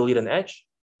K4 and you delete an edge.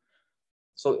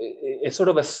 So it's sort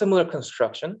of a similar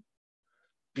construction.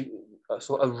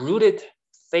 So a rooted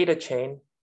theta chain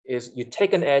is you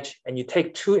take an edge and you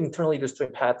take two internally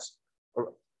disjoint paths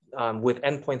with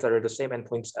endpoints that are the same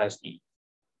endpoints as E.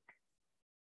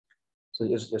 So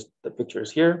it's just the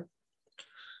pictures here.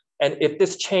 And if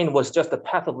this chain was just a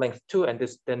path of length 2, and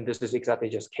then this is exactly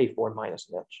just K4 minus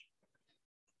an edge.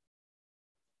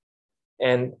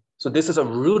 And so this is a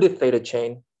rooted theta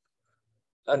chain.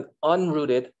 An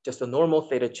unrooted, just a normal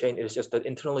theta chain is just an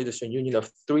internally disjoint union of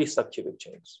 3 subcubic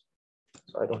chains.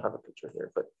 So I don't have a picture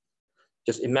here, but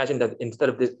just imagine that instead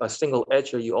of a single edge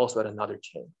here, you also had another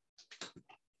chain,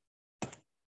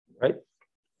 right?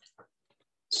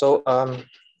 So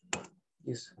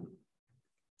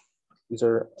these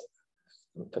are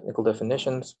technical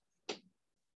definitions.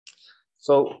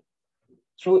 So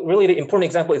really the important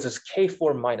example is this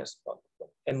K4 minus.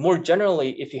 And more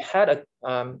generally, if you had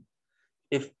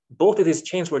if both of these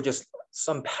chains were just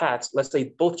some paths, let's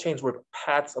say both chains were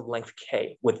paths of length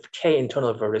K with K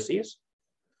internal vertices,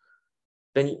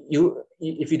 then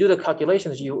if you do the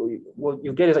calculations, what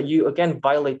you get is that you again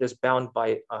violate this bound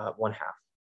by 1/2.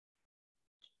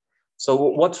 So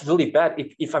what's really bad,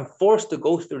 if I'm forced to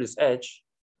go through this edge,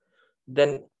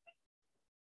 then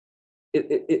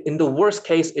in the worst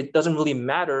case, it doesn't really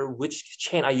matter which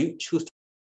chain I choose to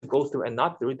go through and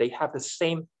not through. They have the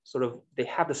same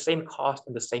cost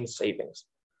and the same savings.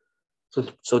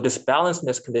 So this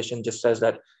balancedness condition just says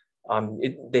that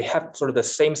they have sort of the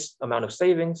same amount of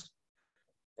savings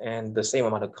and the same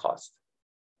amount of cost.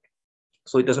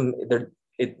 So it doesn't,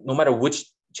 no matter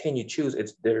which chain you choose,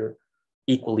 they're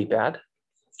equally bad.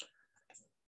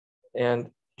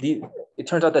 And it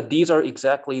turns out that these are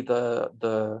exactly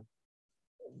the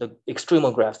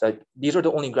extremal graphs, that these are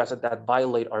the only graphs that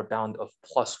violate our bound of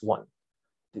 +1.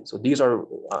 So these are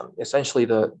essentially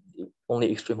the only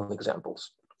extremal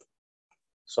examples.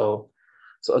 So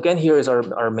again, here is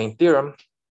our main theorem.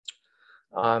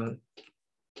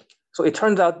 So it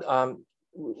turns out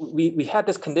we had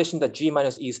this condition that G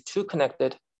minus E is 2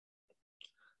 connected,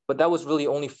 but that was really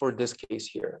only for this case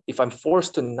here. If I'm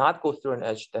forced to not go through an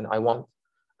edge, then I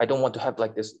don't want to have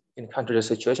like this, encounter this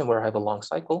situation where I have a long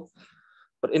cycle.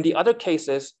 But in the other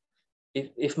cases,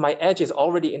 if my edge is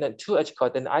already in a 2-edge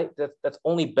cut, then that's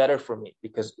only better for me,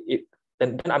 because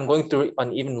then I'm going through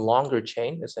an even longer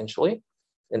chain essentially,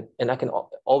 and I can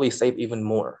always save even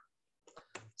more.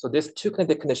 So this 2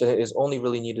 connected condition is only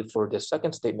really needed for this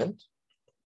second statement.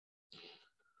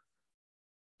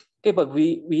 Okay, but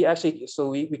we actually, so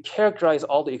we characterize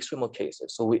all the extremal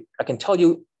cases. So I can tell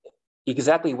you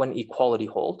exactly when equality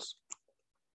holds.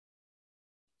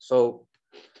 So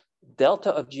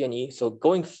delta of G and E, so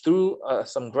going through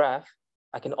some graph,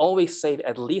 I can always save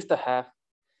at least 1/2.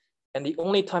 And the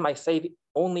only time I save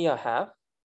only 1/2,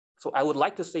 so I would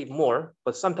like to save more,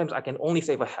 but sometimes I can only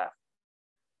save 1/2.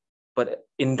 But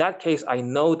in that case, I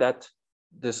know that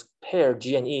this pair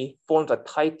G and E forms a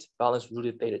tight balanced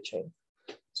rooted theta chain.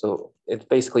 So it's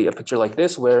basically a picture like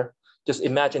this, where just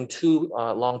imagine 2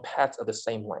 long paths of the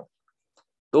same length.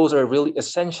 Those are really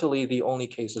essentially the only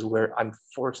cases where I'm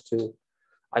forced to,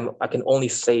 I can only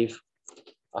save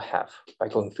 1/2 by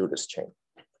going through this chain.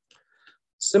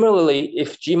 Similarly,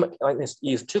 if G minus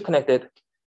E is 2 connected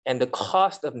and the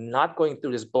cost of not going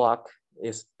through this block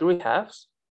is 3/2,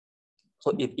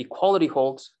 so if equality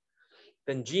holds,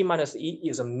 then G minus E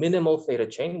is a minimal theta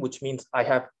chain, which means I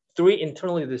have three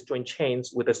internally disjoint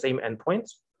chains with the same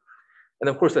endpoints. And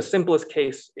of course, the simplest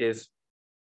case is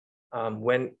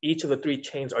when each of the three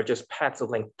chains are just paths of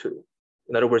length 2.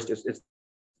 In other words, this is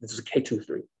a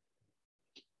K23.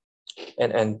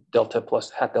 And delta plus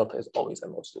hat delta is always at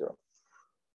most 0.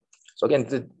 So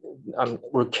again,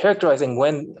 we're characterizing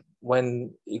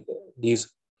when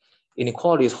these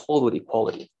inequalities hold with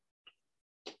equality.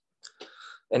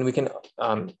 And we can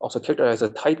also characterize the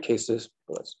tight cases.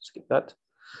 Let's skip that.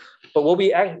 But what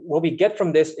we get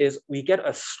from this is we get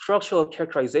a structural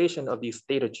characterization of these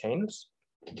theta chains.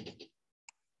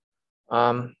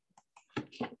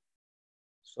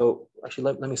 So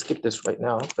actually, let me skip this right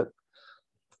now. But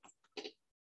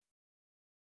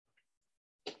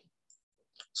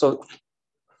so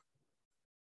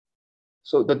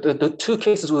the two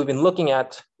cases we've been looking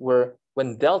at were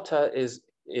when delta is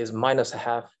minus a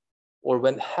half, or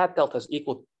when hat delta is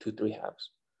equal to 3/2.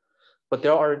 But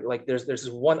there are there's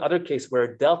one other case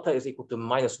where delta is equal to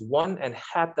 -1 and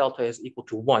hat delta is equal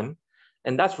to 1.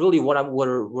 And that's really what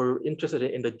we're interested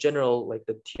in the general, like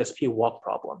the TSP walk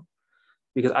problem.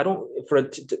 Because for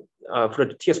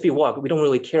the TSP walk, we don't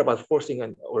really care about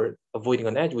forcing or avoiding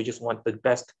an edge. We just want the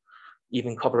best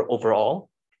even cover overall.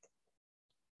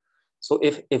 So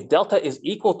if delta is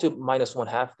equal to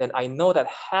 -1/2, then I know that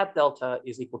hat delta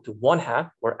is equal to 1/2,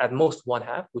 or at most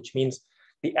 1/2, which means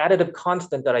the additive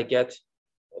constant that I get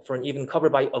for an even cover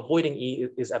by avoiding E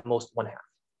is at most 1/2.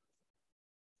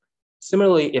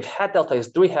 Similarly, if hat delta is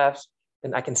 3/2,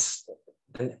 then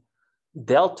then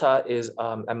delta is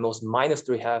at most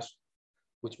 -3/2,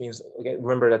 which means, again,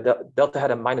 remember that delta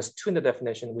had a -2 in the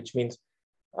definition, which means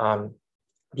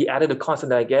the additive constant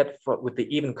that I get with the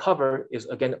even cover is,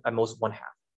 again, at most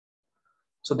 1/2.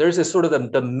 So there's this sort of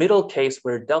the middle case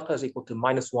where delta is equal to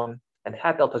 -1 and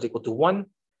hat delta is equal to 1,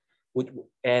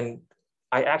 and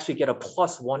I actually get a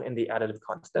 +1 in the additive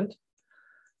constant.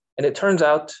 And it turns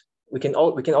out we can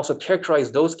also characterize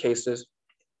those cases.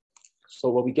 So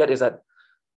what we get is that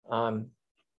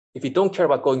if you don't care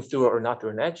about going through or not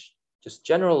through an edge, just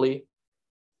generally,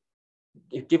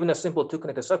 if given a simple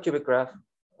two-connected subcubic graph,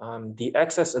 the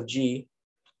excess of G,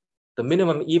 the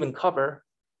minimum even cover,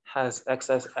 has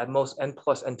excess at most n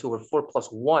plus n2 over 4 plus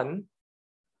 1,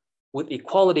 with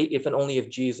equality if and only if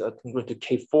G is congruent to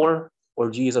K4 or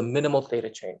G is a minimal theta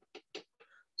chain.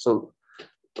 So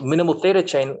minimal theta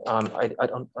chain, I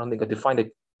don't think I defined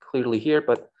it clearly here,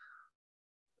 but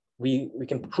we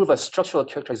can prove a structural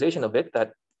characterization of it,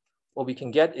 that what we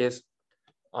can get is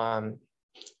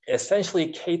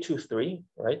essentially K23,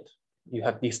 right? You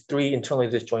have these three internally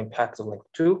disjoint paths of length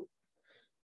 2.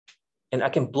 And I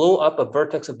can blow up a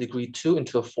vertex of degree 2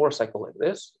 into a 4 cycle like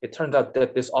this. It turns out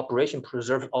that this operation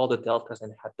preserves all the deltas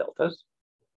and hat deltas.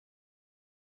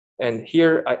 And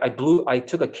here I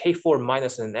took a K4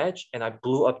 minus an edge and I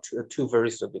blew up to 2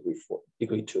 vertices of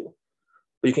degree 2.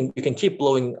 But you can keep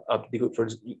blowing up degree for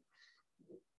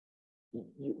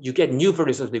you get new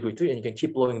vertices of degree 2 and you can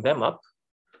keep blowing them up.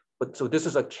 But so this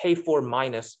is a K4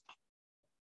 minus,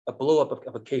 a blow up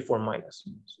of a K4 minus.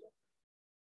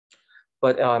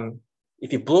 But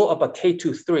if you blow up a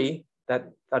K23,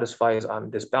 that satisfies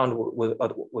this bound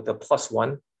with a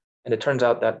 +1. And it turns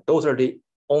out that those are the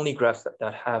only graphs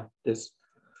that have this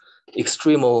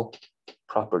extremal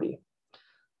property.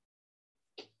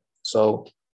 So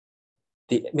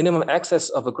the minimum excess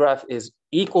of a graph is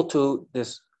equal to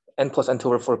this n plus n2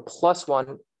 over 4 plus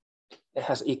 1. It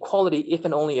has equality if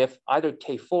and only if either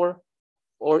K4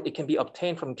 or it can be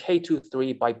obtained from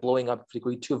K23 by blowing up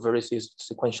degree 2 vertices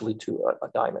sequentially to a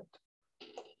diamond.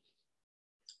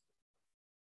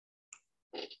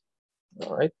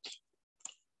 All right.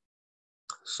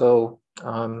 So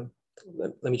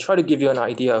let me try to give you an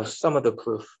idea of some of the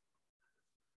proof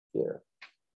here.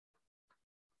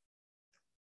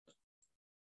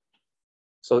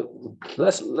 So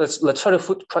let's try to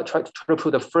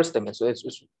prove the first statement. So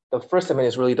the first statement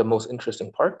is really the most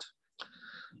interesting part.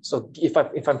 So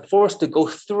if I'm forced to go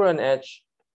through an edge,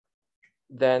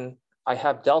 then I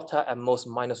have delta at most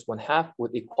 -1/2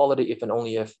 with equality if and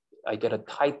only if I get a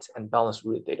tight and balanced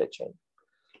rooted data chain.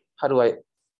 How do I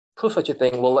prove such a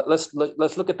thing? Well,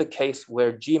 let's look at the case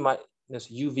where G minus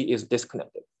UV is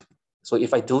disconnected. So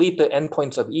if I delete the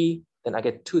endpoints of E, then I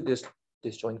get 2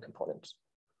 disjoint components.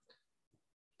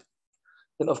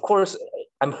 Then of course,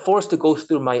 I'm forced to go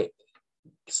through my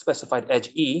specified edge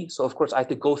E. So of course I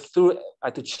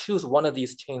have to choose one of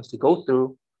these chains to go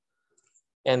through.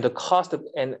 And the cost of,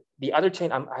 and the other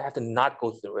chain, I have to not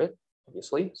go through it,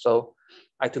 obviously. So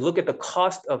I have to look at the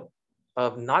cost of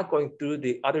not going through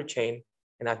the other chain,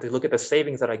 and I have to look at the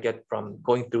savings that I get from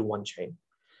going through one chain.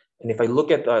 And if I look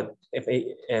at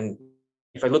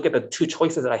if I look at the two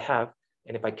choices that I have,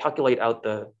 and if I calculate out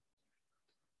the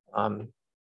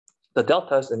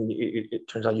deltas, and it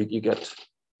turns out you get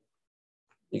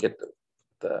what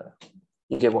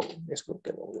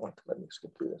we want. Let me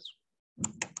skip through this.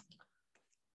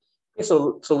 Okay,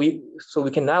 so we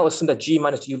can now assume that G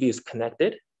minus UV is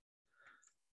connected,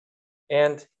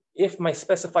 and if my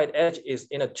specified edge is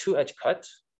in a 2-edge cut,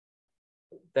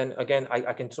 then again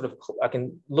I can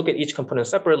look at each component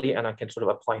separately, and I can sort of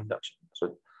apply induction.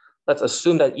 So let's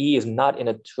assume that E is not in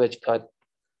a 2-edge cut,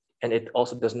 and it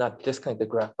also does not disconnect the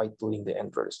graph by deleting the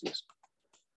end vertices.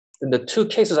 Then the two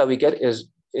cases that we get is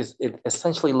it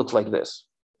essentially looks like this.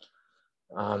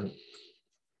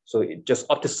 So just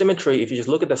up to symmetry, if you just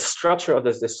look at the structure of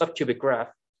this subcubic graph,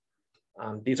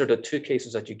 these are the two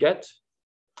cases that you get.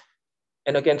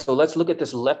 And again, so let's look at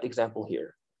this left example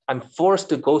here. I'm forced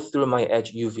to go through my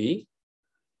edge UV.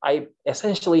 I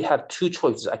essentially have two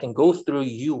choices. I can go through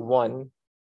U1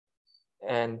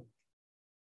 and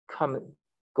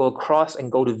go across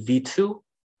and go to V2,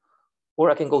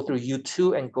 or I can go through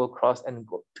U2 and go across and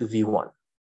go to V1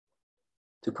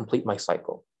 to complete my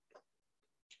cycle.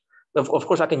 Of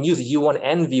course, I can use U1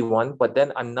 and V1, but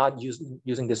then I'm not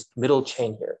using this middle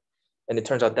chain here. And it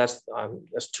turns out that's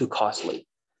too costly.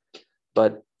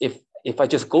 But if I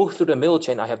just go through the middle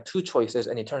chain, I have two choices,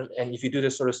 and if you do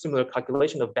this sort of similar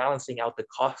calculation of balancing out the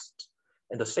costs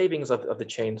and the savings of the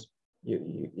chains,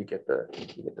 you get the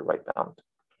right bound.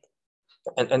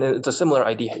 And it's a similar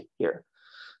idea here.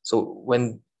 So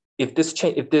if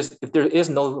there is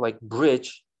no like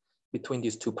bridge between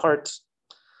these two parts,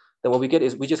 then what we get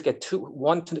is we just get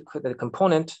one to the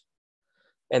component,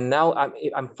 and now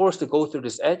I'm forced to go through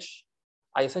this edge.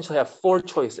 I essentially have four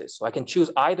choices. So I can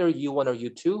choose either U1 or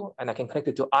U2, and I can connect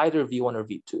it to either V1 or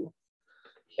V2.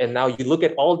 And now you look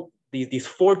at all these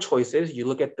four choices, you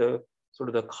look at the sort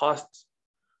of the costs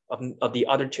of the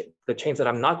other the chains that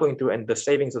I'm not going through and the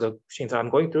savings of the chains that I'm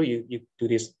going through, you do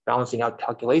these balancing out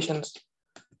calculations,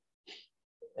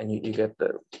 and you get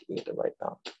the right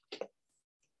bound.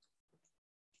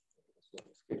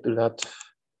 Skip through that.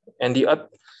 And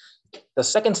the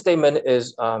second statement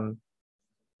is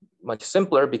much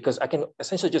simpler, because I can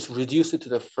essentially just reduce it to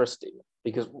the first statement.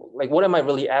 Because like, what am I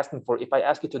really asking for? If I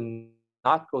ask you to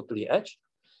not go through the edge,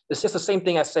 it's just the same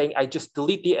thing as saying I just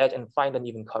delete the edge and find an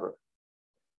even cover,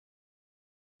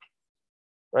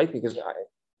 right? Because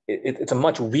it's a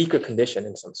much weaker condition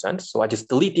in some sense. So I just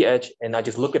delete the edge and I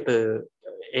just look at the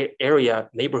area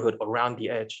neighborhood around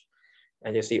the edge,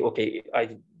 and just see, okay,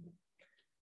 if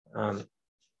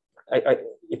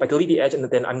I delete the edge and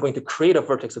then I'm going to create a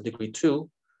vertex of degree 2,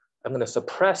 I'm going to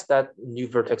suppress that new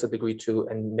vertex of degree 2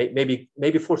 and maybe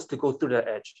force it to go through the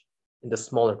edge in the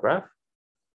smaller graph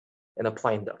and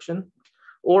apply induction.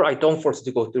 Or I don't force it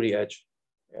to go through the edge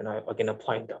and I again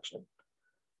apply induction.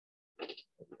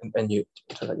 And you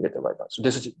get the right bound. So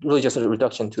this is really just a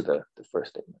reduction to the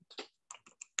first statement.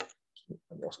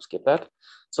 Let me also skip that.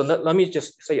 So let me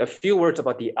just say a few words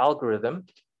about the algorithm.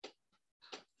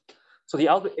 So the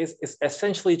algorithm is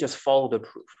essentially just follow the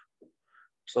proof.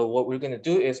 So what we're going to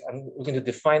do is we're going to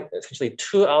define essentially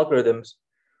two algorithms.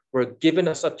 We're given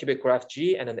a subcubic graph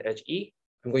G and an edge E.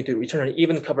 I'm going to return an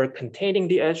even cover containing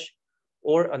the edge,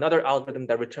 or another algorithm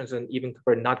that returns an even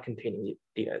cover not containing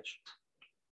the edge.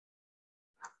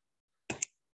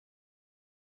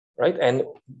 Right, and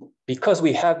because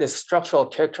we have this structural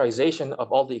characterization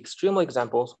of all the extremal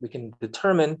examples, we can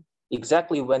determine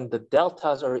exactly when the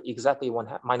deltas are exactly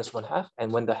minus 1/2,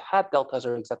 and when the hat deltas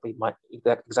are exactly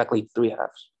 3/2.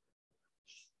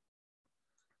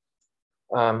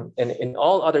 And in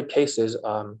all other cases,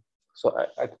 so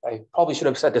I probably should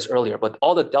have said this earlier, but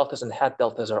all the deltas and hat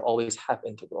deltas are always half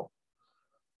integral,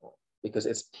 because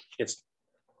it's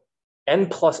n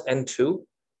plus n2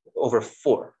 over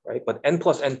 4, right? But n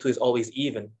plus n2 is always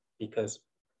even, because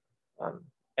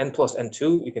n plus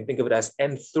n2, you can think of it as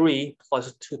n3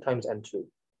 plus 2 times n2.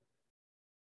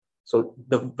 So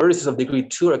the vertices of degree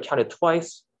 2 are counted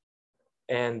twice,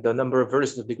 and the number of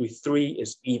vertices of degree 3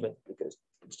 is even, because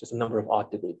it's just a number of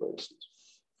odd degree vertices.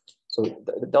 So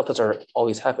the deltas are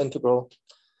always half integral.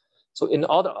 So in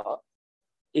all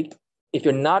if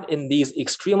you're not in these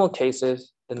extremal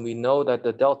cases, then we know that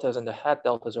the deltas and the hat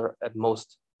deltas are at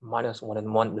most -1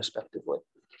 and 1 respectively.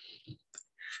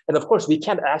 And of course, we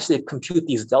can't actually compute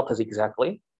these deltas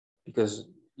exactly, because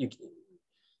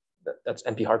that's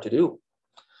NP hard to do.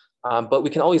 But we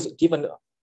can always give an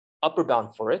upper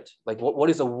bound for it. Like what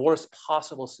is the worst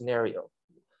possible scenario?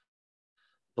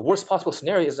 The worst possible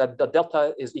scenario is that the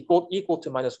delta is equal to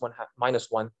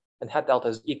 -1 and hat delta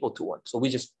is equal to 1. So we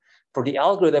just, for the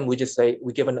algorithm, we just say,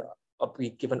 we give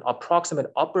an approximate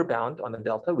upper bound on the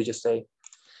delta. We just say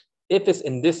if it's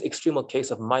in this extremal case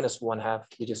of -1/2,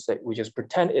 we just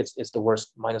pretend it's the worst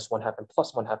 -1/2 and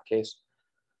 +1/2 case.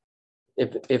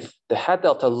 If the hat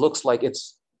delta looks like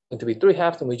it's going to be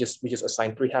 3/2, then we just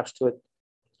assign 3/2 to it.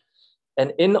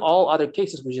 And in all other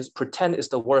cases, we just pretend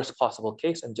it's the worst possible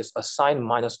case and just assign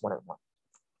 -1 and 1.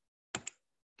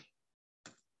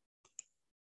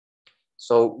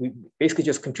 So we basically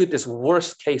just compute this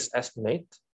worst case estimate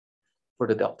for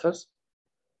the deltas.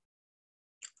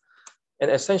 And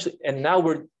essentially, and now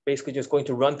we're basically just going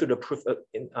to run through the proof,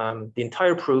 the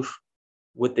entire proof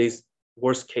with these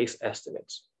worst case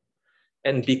estimates.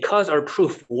 And because our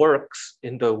proof works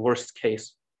in the worst case,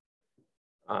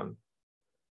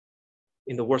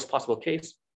 in the worst possible case,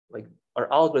 like our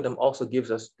algorithm also gives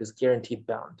us this guaranteed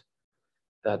bound.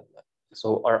 So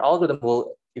our algorithm will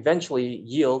eventually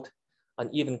yield an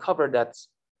even cover that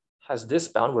has this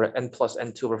bound where n plus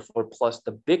n2/4 plus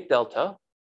the big delta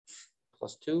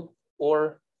plus 2, or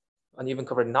an even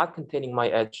cover not containing my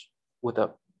edge with a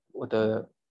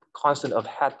constant of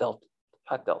hat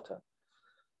delta.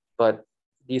 But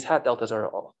these hat deltas are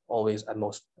always at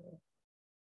most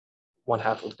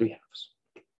 1/2 or 3/2.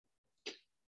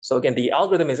 So again, the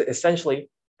algorithm is essentially,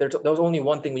 there's only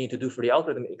one thing we need to do for the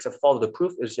algorithm except follow the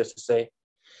proof, is just to say,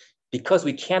 because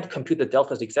we can't compute the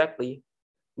deltas exactly,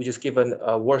 we just give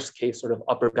a worst case sort of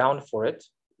upper bound for it.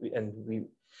 And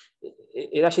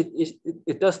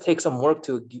it does take some work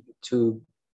to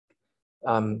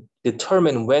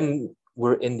determine when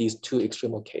we're in these two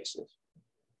extremal cases.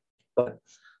 But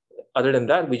other than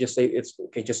that, we just say it's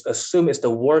okay, just assume it's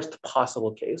the worst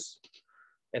possible case.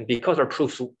 And because our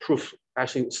proof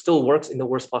actually still works in the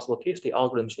worst possible case, the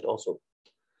algorithm should also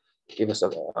give us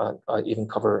an even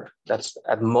cover that's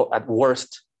at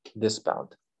worst this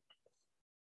bound.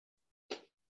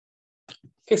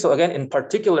 Okay, so again, in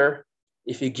particular,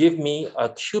 if you give me a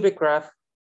cubic graph,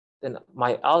 then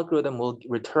my algorithm will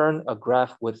return a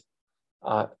graph with,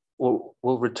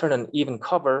 will return an even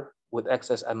cover with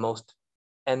excess at most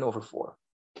n/4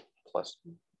 plus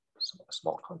a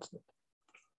small constant.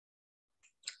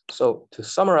 So to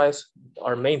summarize,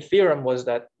 our main theorem was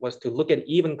to look at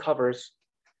even covers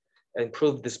and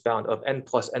prove this bound of n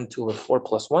plus n2/4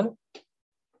 plus 1.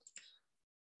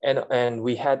 And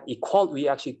we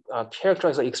actually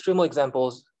characterized the extremal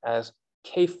examples as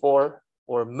K4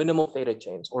 or minimal theta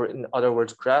chains, or in other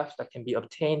words, graphs that can be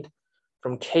obtained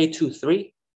from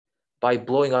K23 by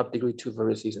blowing up degree 2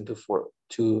 vertices into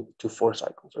four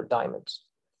cycles or diamonds.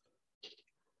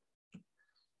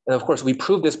 And of course, we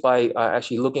proved this by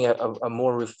actually looking at a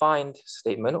more refined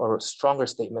statement or a stronger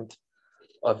statement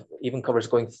of even covers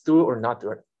going through or not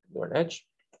through an edge.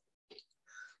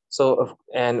 So,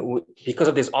 because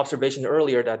of this observation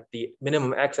earlier that the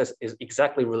minimum excess is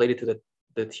exactly related to the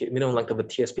minimum length of a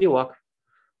TSP walk,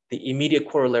 the immediate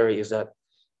corollary is that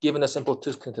given a simple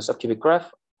two-skew subcubic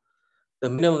graph, the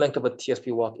minimum length of a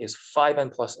TSP walk is 5n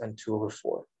plus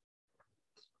n2/4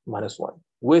 minus 1,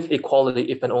 with equality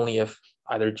if and only if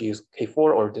either G is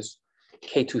K4 or this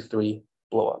K23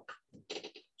 blow up.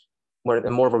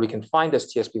 Moreover, we can find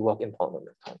this TSP walk in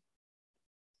polynomial time.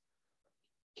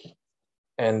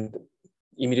 And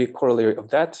immediate corollary of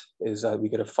that is we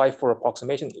get a 5-4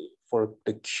 approximation for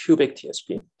the cubic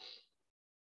TSP.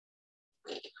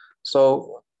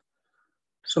 So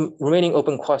some remaining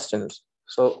open questions.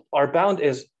 So our bound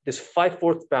is this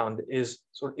 5/4 bound is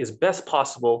best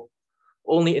possible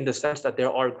only in the sense that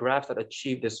there are graphs that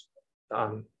achieve this,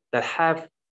 there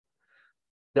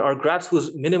are graphs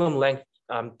whose minimum length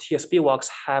TSP walks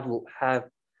have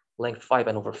length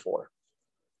 5n/4.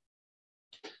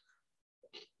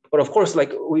 But of course,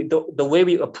 like the way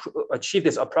we achieve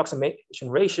this approximation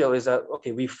ratio is that,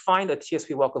 okay, we find a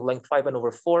TSP walk of length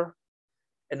 5n/4,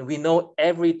 and we know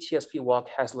every TSP walk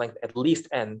has length at least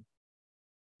n.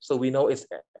 So we know it's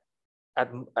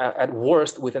at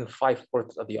worst within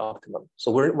 5/4 of the optimum.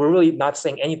 So we're really not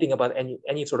saying anything about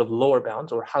any sort of lower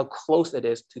bounds or how close it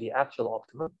is to the actual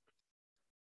optimum.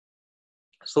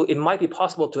 So it might be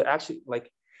possible to actually,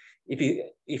 like, if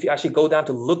you actually go down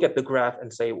to look at the graph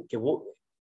and say, okay,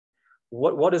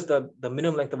 what does the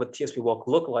minimum length of a TSP walk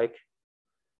look like?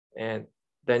 And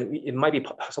then it might be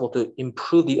possible to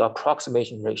improve the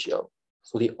approximation ratio.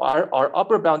 So our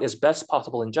upper bound is best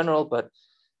possible in general, but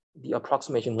the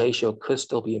approximation ratio could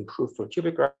still be improved for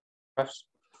cubic graphs.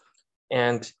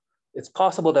 And it's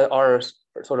possible that our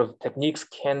sort of techniques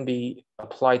can be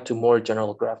applied to more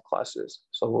general graph classes.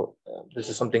 So this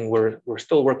is something we're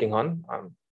still working on.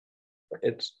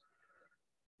 It's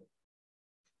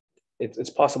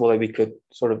possible that we could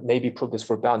sort of maybe prove this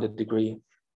for bounded degree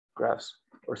graphs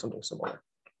or something similar.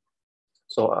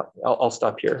 So I'll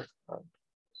stop here.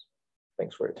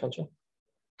 Thanks for your attention.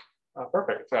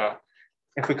 Perfect.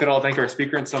 If we could all thank our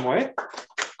speaker in some way.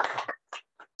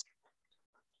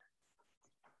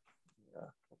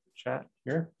 Chat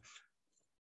here.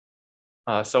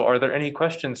 So are there any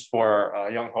questions for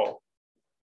Youngho?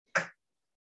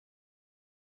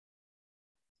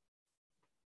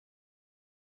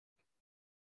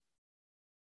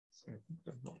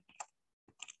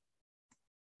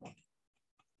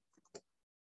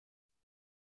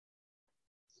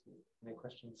 Any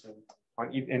questions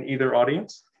in either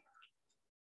audience?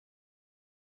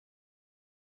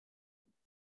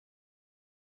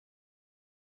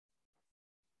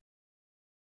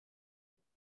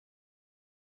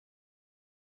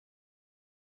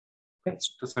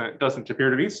 It doesn't appear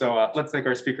to be, so let's thank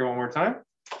our speaker one more time.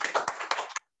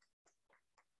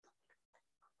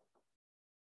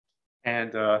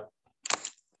 And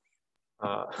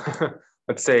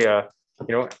let's say,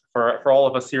 for all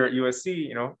of us here at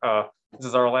UofSC, this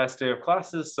is our last day of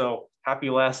classes, so happy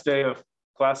last day of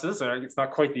classes. It's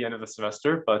not quite the end of the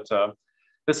semester, but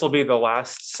this will be the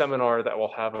last seminar that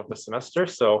we'll have of the semester.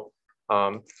 So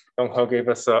Youngho gave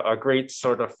us a great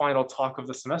sort of final talk of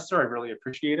the semester. I really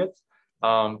appreciate it.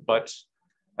 But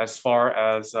as far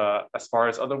as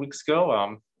other weeks go,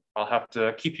 I'll have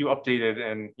to keep you updated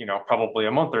in probably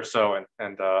a month or so,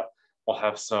 and we'll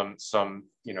have some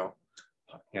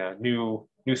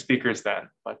new speakers then.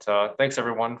 But thanks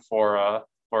everyone for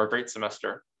a great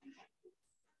semester.